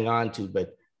just hang on to,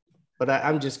 but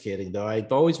I'm just kidding though.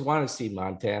 I've always wanted to see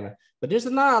Montana, but there's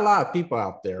not a lot of people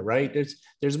out there, right?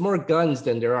 There's more guns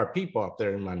than there are people out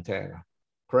there in Montana,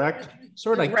 correct?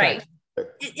 Sort of like right.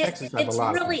 Texas have a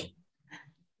lot. It's really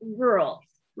rural.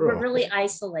 We're really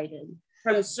isolated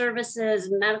from services,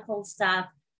 medical stuff,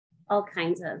 all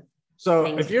kinds of So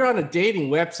things. if you're on a dating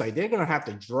website, they're going to have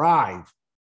to drive.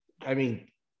 I mean,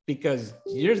 because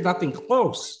there's nothing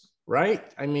close, right?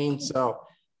 I mean, so.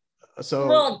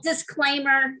 Well,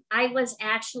 disclaimer, I was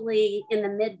actually in the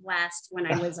Midwest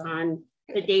when I was on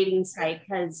the dating site,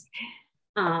 because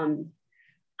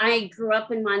I grew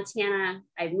up in Montana.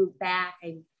 I moved back,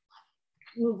 I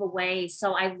moved away.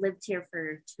 So I've lived here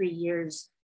for 3 years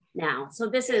now. So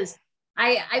this is,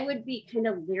 I would be kind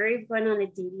of leery of going on a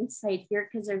dating site here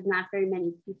because there's not very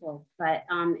many people, but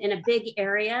in a big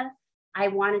area, I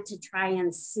wanted to try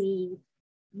and see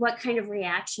what kind of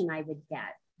reaction I would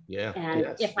get. Yeah.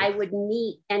 And if I would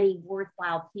meet any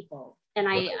worthwhile people. And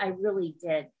I really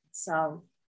did. So.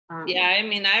 Yeah, I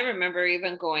mean, I remember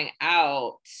even going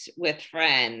out with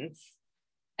friends,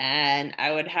 and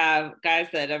I would have guys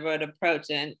that I would approach,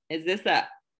 and is this a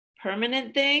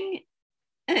permanent thing?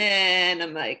 And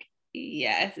I'm like,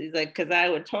 yes. He's like, because I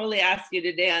would totally ask you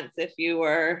to dance if you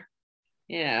were,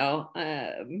 not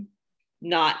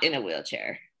in a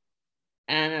wheelchair.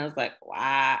 And I was like,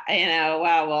 wow,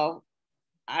 wow, well,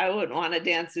 I wouldn't want to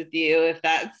dance with you if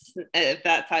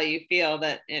that's how you feel,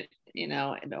 that it,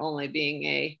 it only being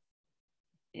a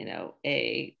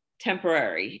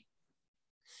temporary.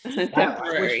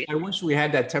 I wish we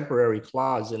had that temporary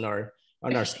clause on our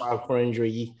spinal cord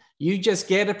injury. You just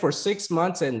get it for 6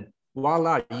 months and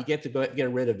voila, you get to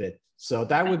get rid of it. So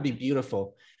that would be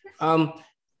beautiful.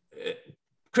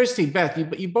 Christy, Beth,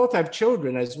 you both have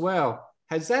children as well.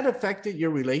 Has that affected your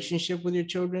relationship with your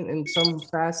children in some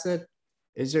facet?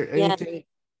 Is there anything?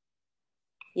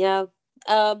 Yeah.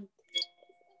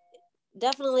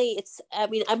 Definitely.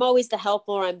 I'm always the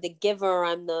helper. I'm the giver.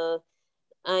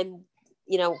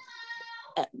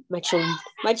 My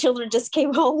children just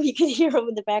came home. You can hear them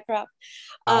in the background.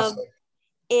 Awesome.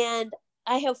 And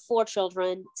I have 4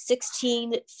 children,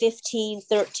 16, 15,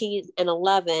 13, and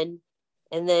 11.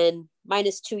 And then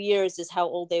minus 2 years is how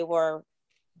old they were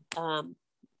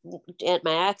at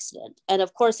my accident. And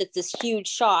of course, it's this huge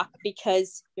shock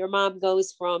because your mom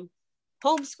goes from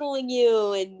homeschooling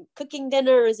you and cooking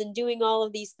dinners and doing all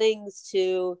of these things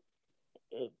to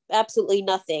absolutely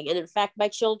nothing. And in fact, my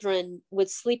children would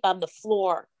sleep on the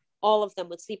floor. All of them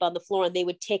would sleep on the floor, and they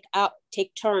would take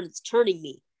turns turning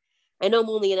me. I know I'm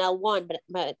only an L1,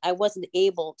 but I wasn't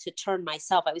able to turn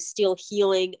myself. I was still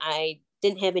healing. I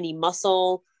didn't have any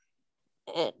muscle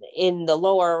in the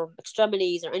lower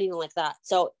extremities or anything like that.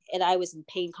 So, and I was in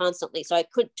pain constantly. So I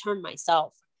couldn't turn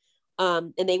myself.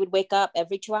 And they would wake up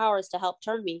every 2 hours to help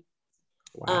turn me.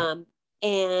 Wow.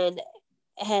 And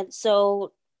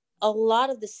so a lot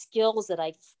of the skills that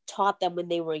I taught them when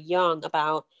they were young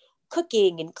about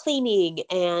cooking and cleaning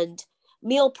and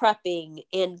meal prepping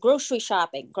and grocery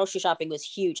shopping was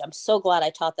huge. I'm so glad I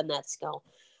taught them that skill.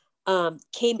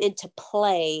 Came into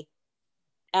play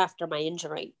after my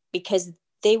injury because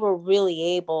they were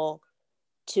really able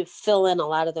to fill in a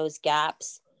lot of those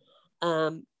gaps.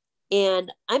 And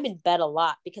I'm in bed a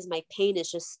lot because my pain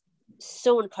is just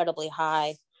so incredibly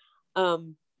high.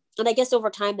 And I guess over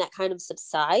time that kind of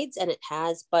subsides, and it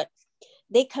has, but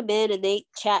they come in and they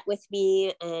chat with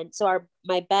me. And so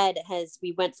my bed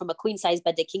we went from a queen size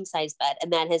bed to king size bed.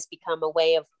 And that has become a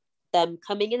way of them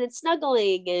coming in and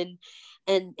snuggling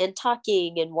and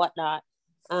talking and whatnot.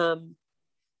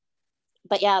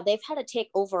 But yeah, they've had to take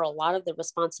over a lot of the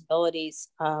responsibilities.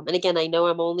 And again, I know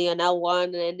I'm only an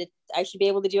L1 and I should be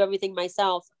able to do everything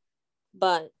myself.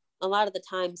 But a lot of the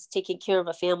times taking care of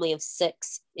a family of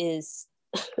 6 is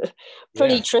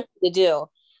pretty tricky to do.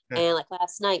 Yeah. And like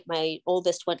last night, my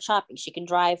oldest went shopping. She can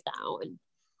drive now.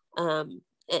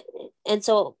 And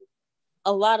so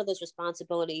a lot of those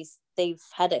responsibilities, they've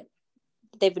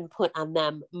been put on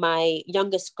them. My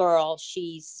youngest girl,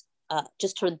 she's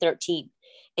just turned 13.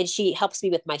 And she helps me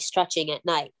with my stretching at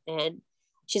night. And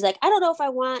she's like, I don't know if I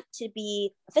want to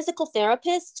be a physical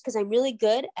therapist because I'm really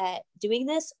good at doing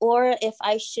this, or if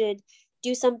I should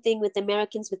do something with the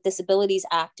Americans with Disabilities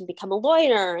Act and become a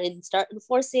lawyer and start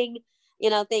enforcing,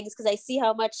 things, because I see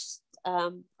how much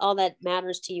all that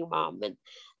matters to you, Mom. And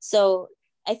so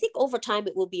I think over time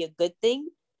it will be a good thing.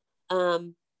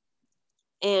 And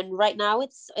right now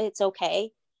it's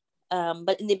okay.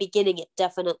 But in the beginning, it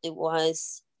definitely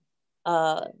was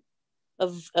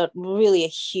really a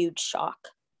huge shock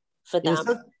for them.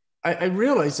 I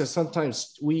realize that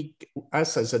sometimes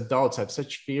us as adults have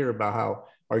such fear about how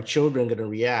our children are going to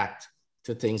react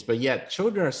to things, but yet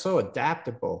children are so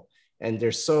adaptable and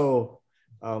they're so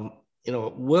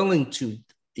willing to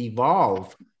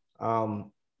evolve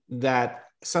that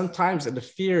sometimes the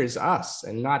fear is us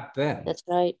and not them. That's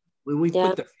right. We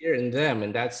put the fear in them,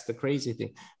 and that's the crazy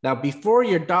thing. Now, before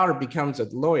your daughter becomes a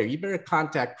lawyer, you better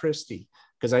contact Christy,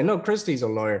 because I know Christy's a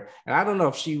lawyer, and I don't know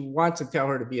if she wants to tell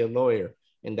her to be a lawyer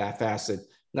in that facet.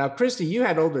 Now, Christy, you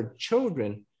had older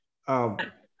children. I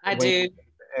do.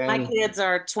 My kids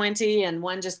are 20, and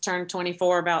one just turned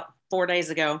 24 about 4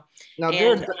 days ago. Now,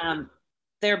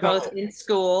 they're both in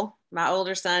school. My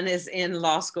older son is in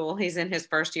law school. He's in his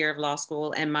first year of law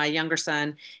school. And my younger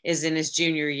son is in his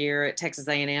junior year at Texas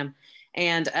A&M.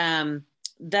 And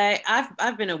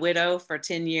I've been a widow for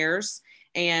 10 years.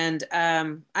 And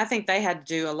I think they had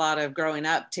to do a lot of growing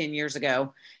up 10 years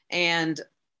ago. And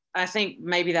I think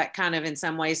maybe that kind of in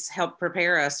some ways helped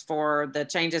prepare us for the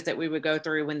changes that we would go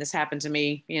through when this happened to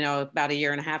me, about a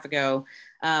year and a half ago.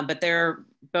 But they're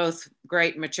both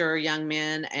great, mature young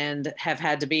men and have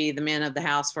had to be the men of the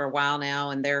house for a while now.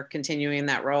 And they're continuing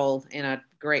that role in a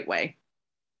great way.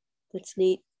 That's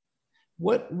neat.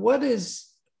 I'm going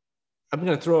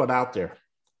to throw it out there.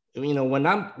 When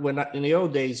in the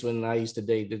old days, when I used to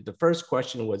date, the first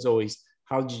question was always,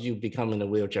 how did you become in a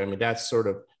wheelchair? I mean, that's sort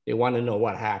of, they want to know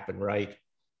what happened, right?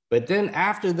 But then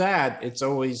after that, it's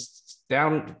always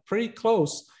down pretty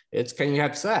close. It's, can you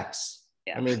have sex?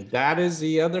 Yeah. I mean, that is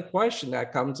the other question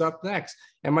that comes up next.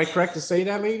 Am I correct to say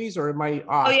that, ladies, or am I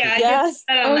off? Oh, yeah. Yes.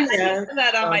 I did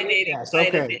that on my dating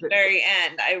site at the very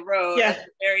end. I wrote at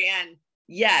the very end,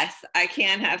 yes, I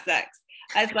can have sex.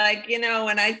 I was like,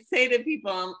 when I say to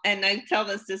people, and I tell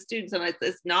this to students, I'm like,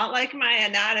 it's not like my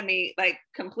anatomy like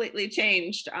completely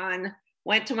changed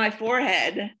went to my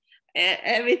forehead.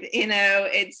 Everything,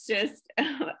 it's just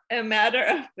a matter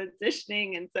of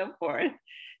positioning and so forth.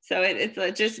 So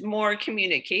it's just more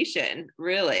communication,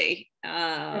 really.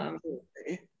 Well,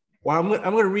 I'm going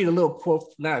to read a little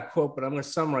quote, not a quote, but I'm going to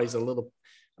summarize a little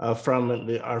from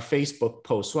our Facebook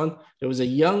post. There was a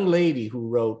young lady who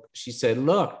wrote, she said,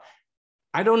 look,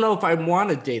 I don't know if I want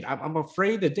to date. I'm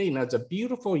afraid to date. Now, it's a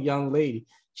beautiful young lady.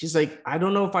 She's like, I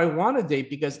don't know if I want to date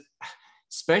because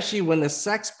especially when the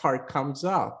sex part comes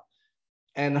up.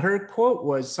 And her quote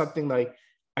was something like,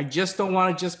 I just don't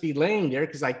want to just be laying there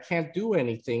because I can't do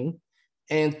anything.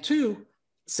 And 2,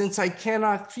 since I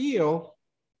cannot feel,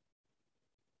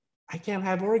 I can't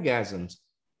have orgasms.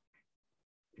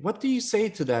 What do you say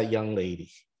to that young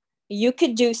lady? You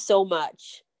could do so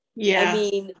much. Yeah. I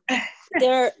mean,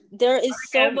 there is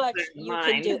so much you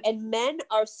can do. And men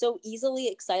are so easily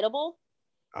excitable.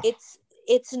 Oh.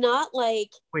 it's not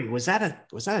like. Wait, was that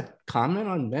a comment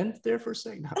on men there for a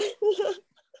second?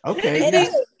 Okay, It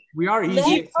yes, is. we are Men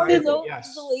easily are excitable. so Yes.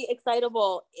 easily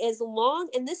excitable, as long,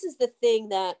 and this is the thing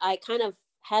that I kind of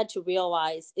had to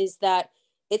realize, is that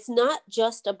it's not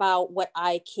just about what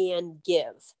I can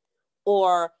give,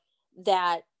 or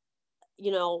that,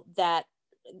 that,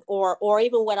 or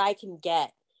even what I can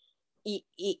get,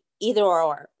 either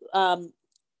or.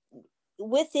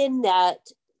 Within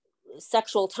that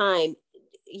sexual time,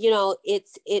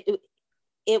 it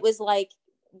was like,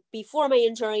 before my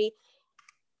injury,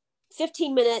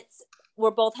 15 minutes,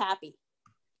 we're both happy.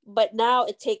 But now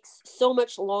it takes so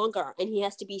much longer, and he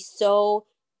has to be so,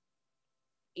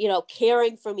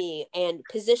 caring for me and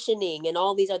positioning and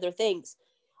all these other things.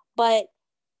 But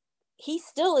he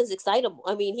still is excitable.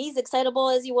 I mean, he's excitable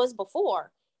as he was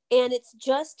before. And it's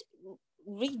just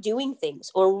redoing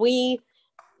things, or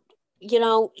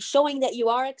showing that you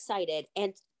are excited,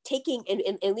 and taking, and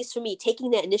at least for me,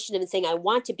 taking that initiative and saying, I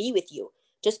want to be with you.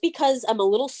 Just because I'm a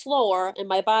little slower and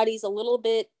my body's a little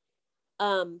bit,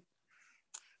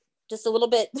 just a little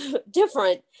bit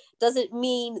different, doesn't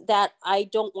mean that I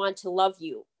don't want to love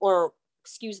you, or,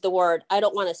 excuse the word, I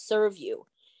don't want to serve you.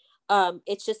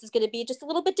 It's going to be just a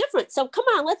little bit different. So come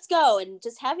on, let's go. And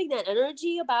just having that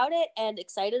energy about it and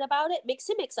excited about it makes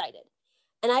him excited.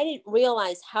 And I didn't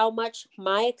realize how much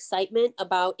my excitement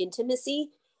about intimacy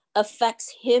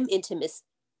affects him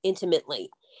intimately,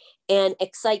 and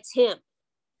excites him.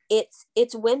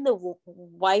 It's when the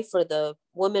wife or the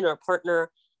woman or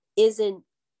partner isn't,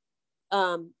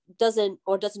 doesn't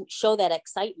show that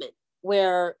excitement,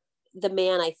 where the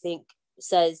man, I think,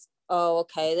 says, oh,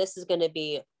 okay, this is going to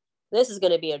be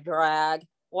a drag.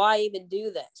 Why even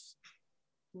do this?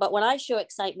 But when I show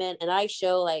excitement, and I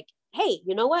show, like, hey,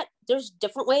 you know what? There's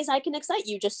different ways I can excite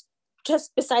you, just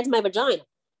besides my vagina.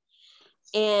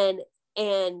 And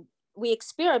we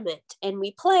experiment, and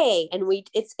we play, and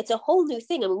it's a whole new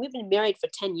thing. I mean, we've been married for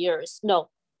 17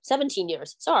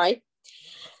 years. Sorry.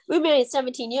 We've been married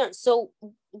 17 years. So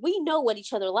we know what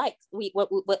each other likes,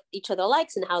 what each other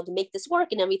likes, and how to make this work,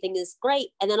 and everything is great.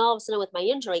 And then all of a sudden, with my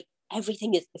injury,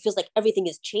 it feels like everything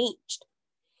has changed.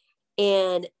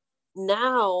 And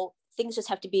now things just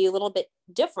have to be a little bit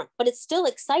different, but it's still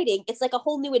exciting. It's like a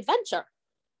whole new adventure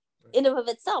in and of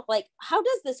itself. Like, how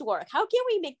does this work? How can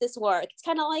we make this work? It's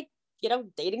kind of like,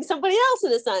 dating somebody else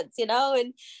in a sense,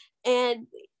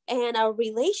 and our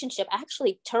relationship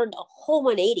actually turned a whole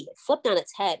 180. It flipped on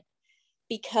its head,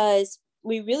 because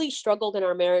we really struggled in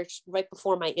our marriage right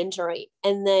before my injury.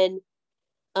 And then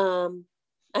I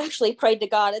actually prayed to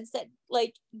God and said,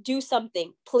 like, do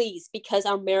something, please, because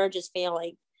our marriage is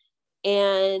failing.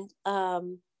 And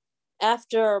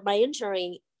after my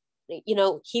injury,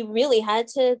 he really had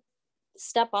to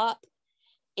step up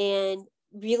and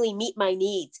really meet my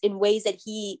needs in ways that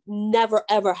he never,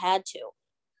 ever had to.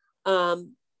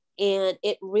 And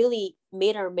it really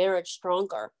made our marriage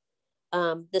stronger,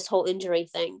 this whole injury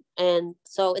thing. And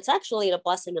so it's actually a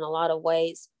blessing in a lot of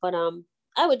ways. But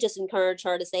I would just encourage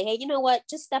her to say, hey, you know what?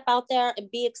 Just step out there and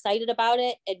be excited about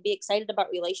it, and be excited about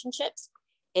relationships,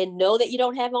 and know that you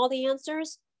don't have all the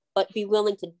answers, but be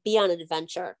willing to be on an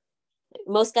adventure.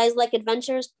 Most guys like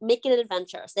adventures. Make it an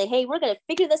adventure. Say, hey, we're going to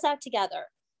figure this out together.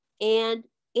 And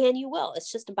you will.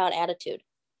 It's just about attitude.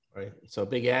 Right. So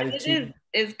big attitude.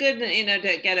 It's good,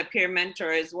 to get a peer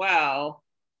mentor as well,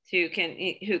 who can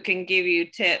give you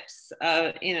tips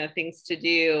of, things to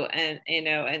do, and,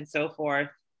 and so forth,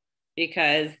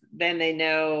 because then they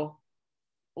know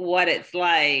what it's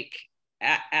like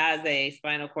as a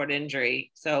spinal cord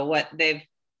injury. So what they've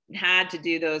had to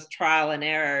do, those trial and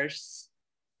errors,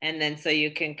 and then so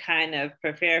you can kind of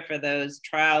prepare for those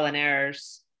trial and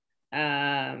errors,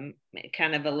 kind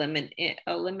of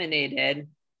eliminated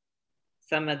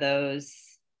some of those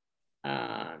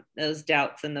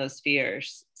doubts and those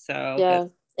fears. So yeah,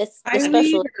 it's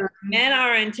especially men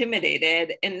are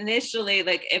intimidated initially.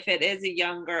 Like, if it is a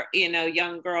young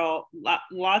girl,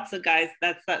 lots of guys,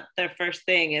 that's their first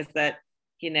thing is that,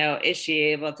 is she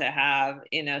able to have,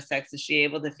 sex? Is she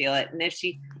able to feel it? And if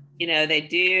she, they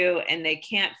do, and they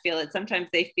can't feel it, sometimes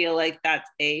they feel like that's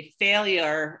a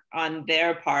failure on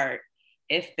their part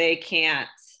if they can't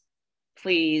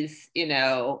please,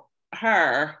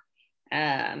 her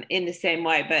in the same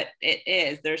way. But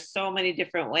there's so many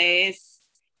different ways,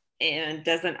 and it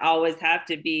doesn't always have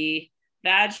to be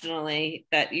vaginally,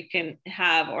 that you can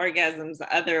have orgasms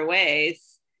other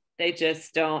ways. They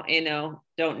just don't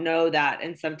know that.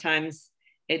 And sometimes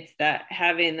it's that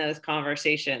having those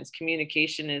conversations,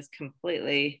 communication is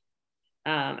completely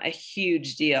a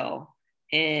huge deal.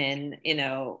 And,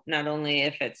 not only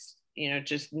if it's,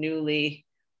 just newly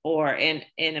or in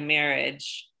a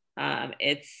marriage,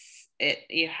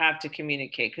 you have to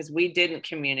communicate, because we didn't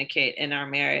communicate in our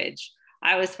marriage.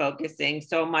 I was focusing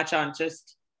so much on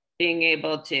just being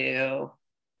able to,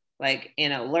 like,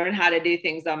 learn how to do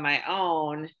things on my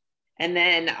own, and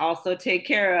then also take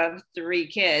care of 3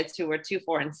 kids who were 2,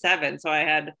 4, and 7. So I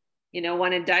had,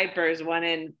 one in diapers, one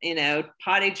in,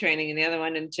 potty training, and the other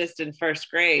one just in first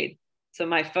grade. So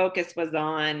my focus was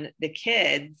on the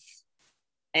kids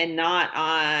and not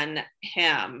on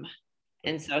him.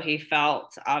 And so he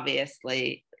felt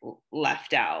obviously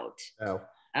left out. Oh.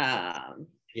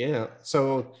 Yeah.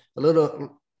 So a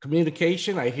little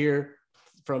communication. I hear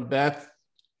from Beth,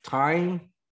 time,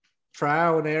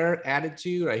 trial and error,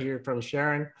 attitude. I hear from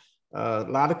Sharon, a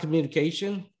lot of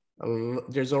communication.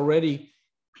 There's already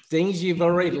things you've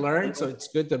already learned. So it's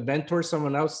good to mentor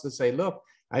someone else to say, look,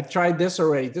 I've tried this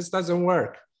already. This doesn't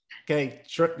work. Okay,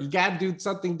 sure, you got to do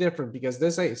something different because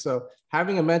this ain't. So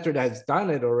having a mentor that has done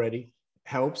it already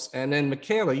helps. And then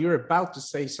Michaela, you're about to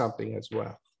say something as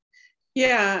well.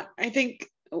 Yeah, I think,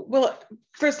 well,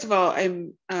 first of all,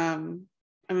 I'm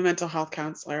a mental health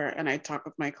counselor, and I talk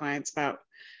with my clients about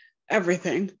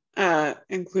everything,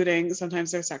 including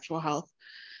sometimes their sexual health.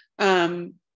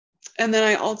 And then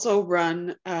I also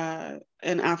run an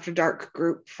after dark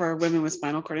group for women with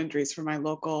spinal cord injuries for my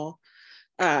local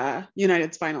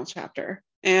United Spinal chapter.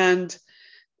 And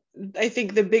I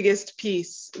think the biggest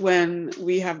piece when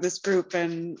we have this group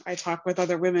and I talk with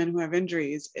other women who have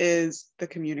injuries is the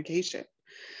communication.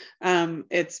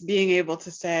 It's being able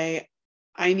to say,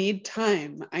 I need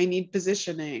time, I need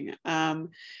positioning.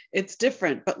 It's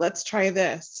different, but let's try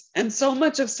this. And so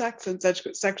much of sex and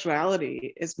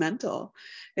sexuality is mental.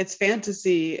 It's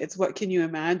fantasy. It's what can you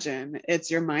imagine?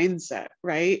 It's your mindset,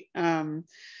 right?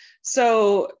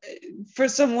 So for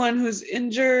someone who's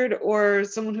injured or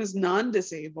someone who's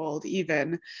non-disabled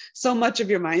even, so much of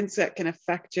your mindset can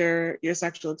affect your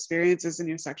sexual experiences and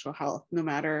your sexual health, no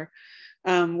matter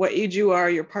what age you are,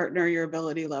 your partner, your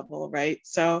ability level, right?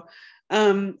 So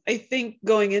I think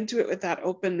going into it with that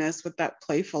openness, with that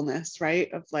playfulness,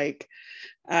 right? Of like,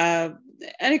 and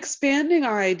expanding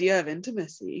our idea of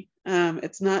intimacy.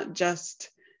 It's not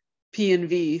just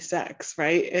P&V sex,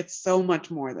 right? It's so much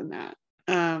more than that.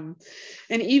 And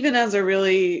even as a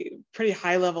really pretty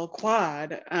high level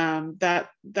quad,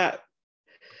 that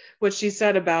what she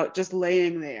said about just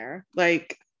laying there,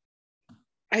 like,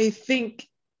 I think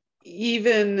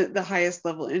even the highest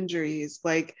level injuries,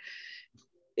 like,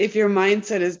 if your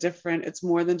mindset is different, it's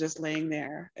more than just laying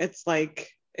there. It's like,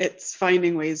 it's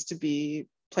finding ways to be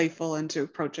playful and to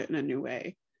approach it in a new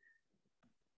way.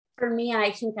 For me,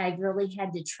 I think I've really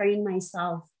had to train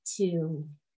myself to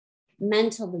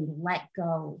mentally let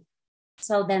go,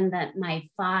 so then that my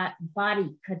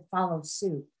body could follow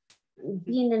suit.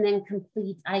 Being an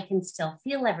incomplete, I can still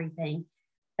feel everything,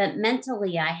 but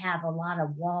mentally I have a lot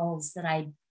of walls that I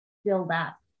build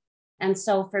up. And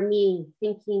so for me,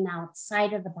 thinking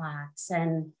outside of the box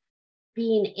and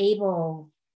being able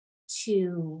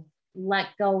to let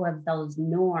go of those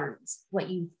norms, what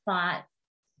you thought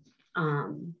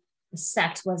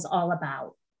sex was all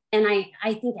about. And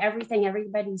I think everything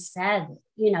everybody said,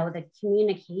 the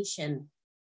communication,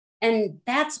 and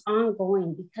that's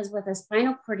ongoing, because with a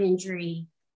spinal cord injury,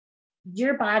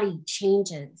 your body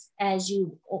changes as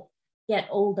you get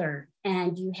older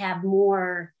and you have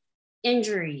more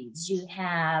injuries, you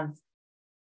have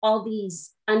all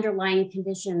these underlying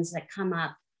conditions that come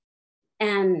up.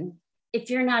 And if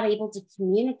you're not able to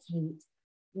communicate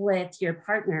with your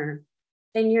partner,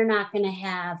 then you're not going to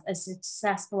have a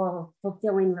successful,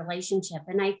 fulfilling relationship.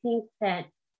 And I think that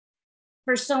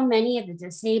for so many of the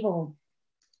disabled,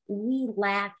 we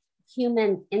lack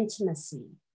human intimacy.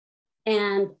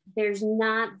 And there's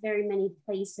not very many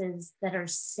places that are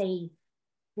safe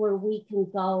where we can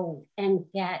go and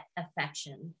get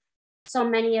affection. So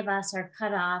many of us are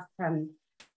cut off from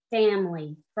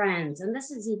family, friends, and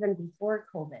this is even before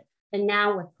COVID. And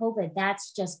now with COVID,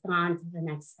 that's just gone to the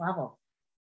next level.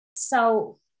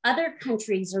 So other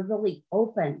countries are really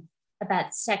open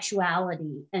about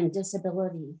sexuality and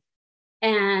disability,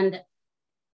 and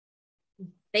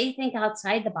they think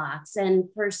outside the box. And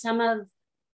for some of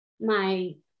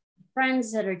my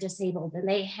friends that are disabled and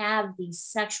they have these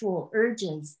sexual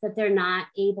urges that they're not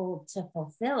able to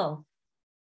fulfill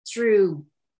through,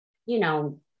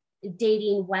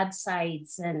 dating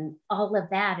websites and all of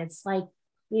that. It's like,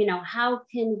 how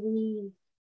can we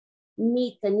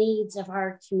meet the needs of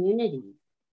our community?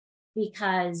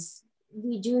 Because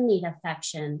we do need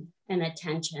affection and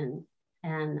attention.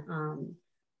 And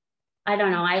I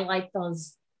don't know, I like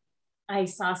those. I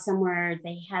saw somewhere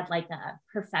they had like a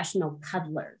professional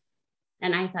cuddler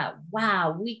And I thought,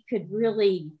 wow, we could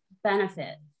really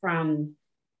benefit from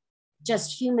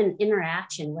just human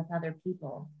interaction with other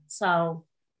people. So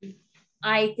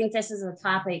I think this is a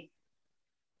topic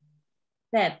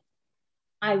that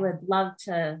I would love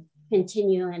to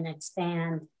continue and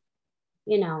expand,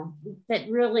 you know, that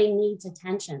really needs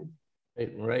attention.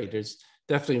 Right. There's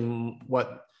definitely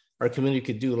what our community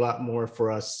could do a lot more for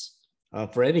us,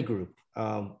 for any group,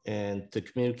 and to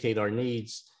communicate our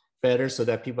needs better so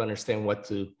that people understand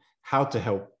how to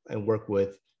help and work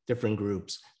with different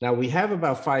groups. Now we have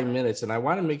about 5 minutes, and I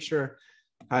want to make sure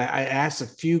I ask a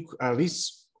few, at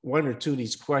least one or two of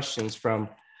these questions from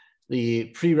the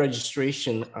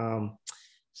pre-registration.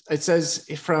 It says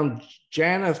from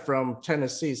Jana from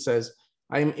Tennessee, says,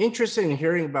 I am interested in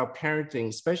hearing about parenting,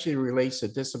 especially relates to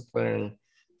discipline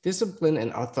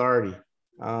and authority.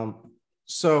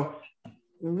 So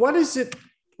what is it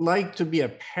like to be a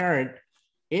parent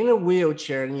in a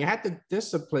wheelchair and you have to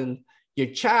discipline your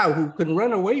child who can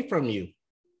run away from you,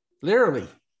 literally?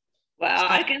 Well,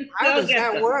 I can still How does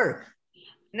that work?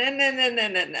 No.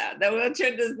 The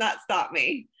wheelchair does not stop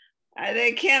me.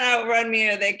 They can't outrun me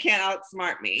or they can't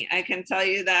outsmart me. I can tell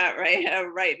you that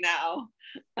right now.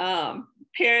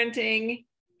 Parenting,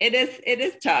 it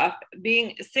is tough.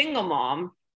 Being a single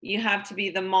mom, you have to be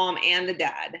the mom and the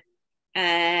dad.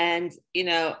 And, you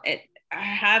know,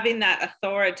 having that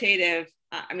authoritative,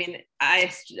 I mean, I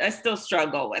still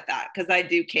struggle with that because I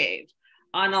do cave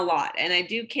on a lot. And I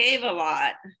do cave a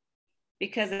lot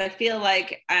because I feel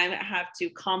like I have to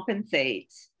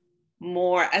compensate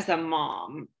more as a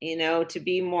mom, you know, to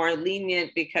be more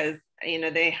lenient because, you know,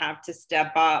 they have to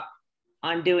step up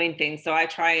on doing things. So I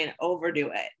try and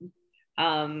overdo it.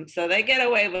 So they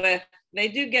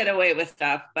do get away with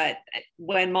stuff, but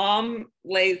when mom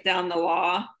lays down the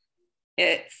law,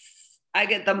 I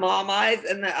get the mom eyes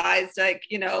and the eyes like,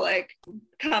 you know, like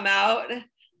come out.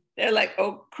 They're like,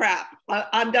 oh crap,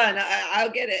 I'm done.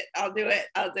 I'll get it. I'll do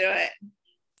it.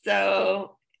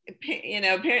 So, you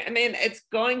know, I mean, it's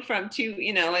going from two,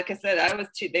 you know, like I said,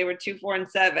 they were 2, 4, and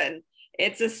 7.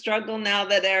 It's a struggle now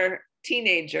that they're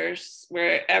teenagers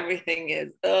where everything is,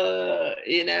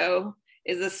 you know,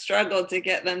 is a struggle to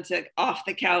get them to off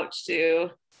the couch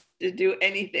to do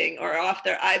anything or off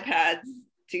their iPads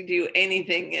to do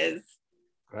anything is,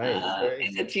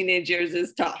 in the teenagers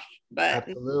is tough, but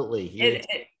absolutely,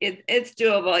 it's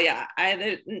doable. Yeah,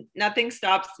 nothing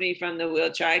stops me from the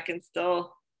wheelchair.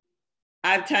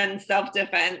 I've done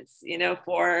self-defense, you know,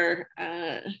 for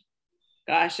I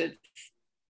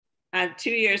have 2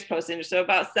 years post-injury, so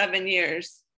about 7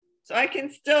 years. So I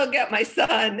can still get my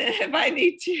son if I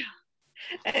need to.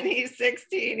 And he's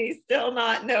 16, he's still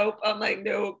not, nope. I'm like,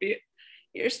 nope,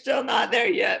 you're still not there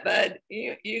yet, but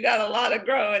you got a lot of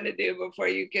growing to do before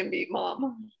you can beat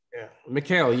mom. Yeah,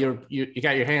 Mikhail, you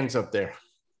got your hands up there.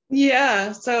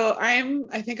 Yeah, so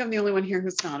I think I'm the only one here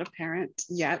who's not a parent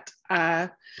yet,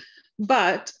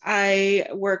 but I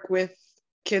work with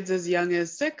kids as young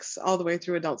as 6 all the way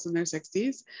through adults in their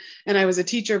 60s, and I was a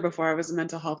teacher before I was a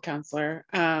mental health counselor,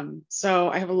 so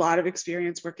I have a lot of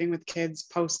experience working with kids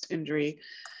post-injury.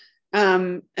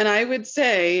 And I would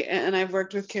say, and I've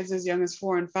worked with kids as young as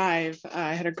 4 and 5.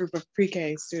 I had a group of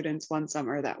pre-K students one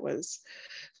summer that was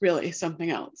really something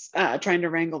else, trying to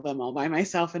wrangle them all by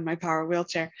myself in my power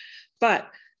wheelchair. But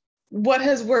what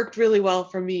has worked really well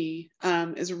for me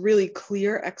is really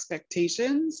clear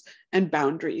expectations and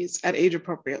boundaries at age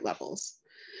appropriate levels,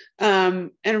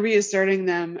 and reasserting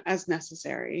them as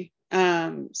necessary.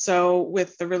 So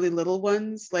with the really little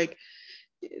ones, like,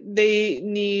 they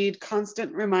need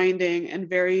constant reminding and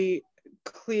very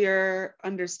clear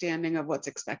understanding of what's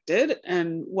expected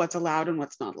and what's allowed and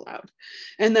what's not allowed,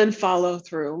 and then follow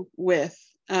through with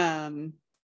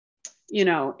you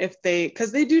know,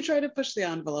 because they do try to push the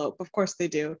envelope, of course they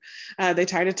do, they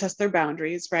try to test their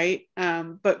boundaries, right?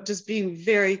 But just being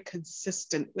very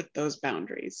consistent with those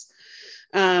boundaries.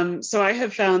 So I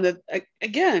have found that,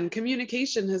 again,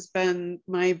 communication has been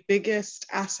my biggest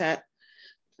asset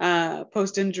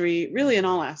post-injury, really in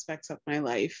all aspects of my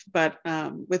life, but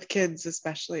with kids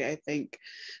especially, I think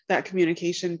that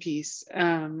communication piece.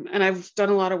 And I've done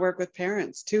a lot of work with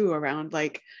parents too around,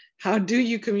 like, how do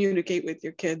you communicate with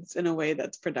your kids in a way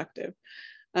that's productive?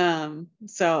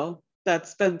 So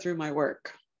that's been through my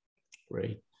work.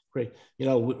 Great. You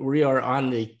know, we are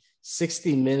on the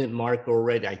 60-minute mark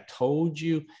already. I told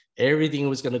you everything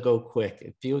was going to go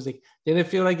quick. Didn't it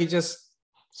feel like it just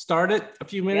started a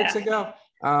few minutes ago?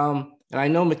 And I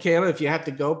know, Michaela, if you have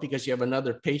to go because you have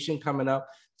another patient coming up,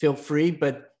 feel free.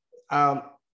 But,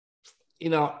 you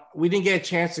know, we didn't get a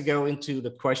chance to go into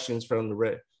the questions from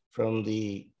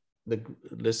the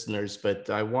listeners, but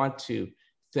I want to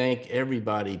thank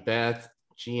everybody, Beth,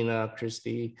 Gina,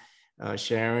 Christy,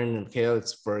 Sharon, and Kayla.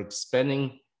 It's for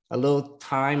spending a little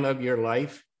time of your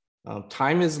life.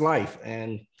 Time is life.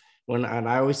 And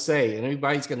I always say, and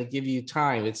everybody's going to give you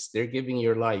time, they're giving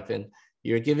your life, and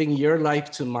you're giving your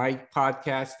life to my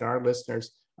podcast and our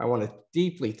listeners. I want to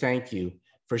deeply thank you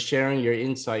for sharing your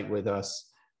insight with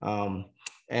us. You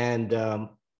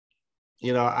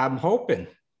know, I'm hoping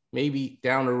maybe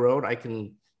down the road,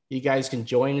 you guys can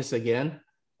join us again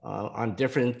on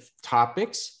different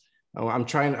topics. I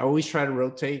always try to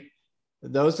rotate.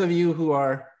 Those of you who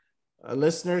are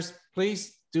listeners,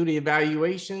 please do the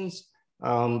evaluations.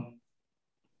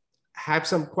 Have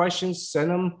some questions, send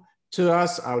them to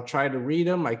us. I'll try to read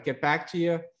them. I get back to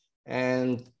you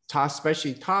and talk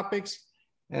especially topics.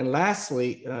 And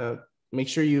lastly, make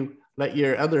sure you let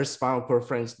your other spinal cord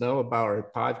friends know about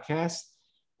our podcast.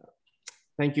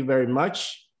 Thank you very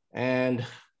much. And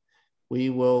we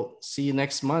will see you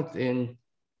next month in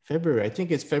February. I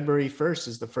think it's February 1st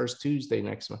is the first Tuesday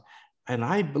next month. And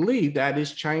I believe that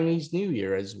is Chinese New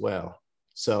Year as well.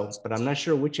 So, but I'm not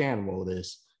sure which animal it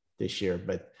is this year,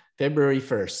 but February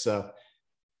 1st. So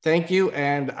thank you.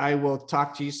 And I will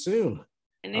talk to you soon.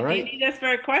 And if you need us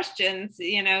for questions,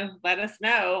 you know, let us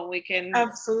know. We can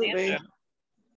absolutely. answer.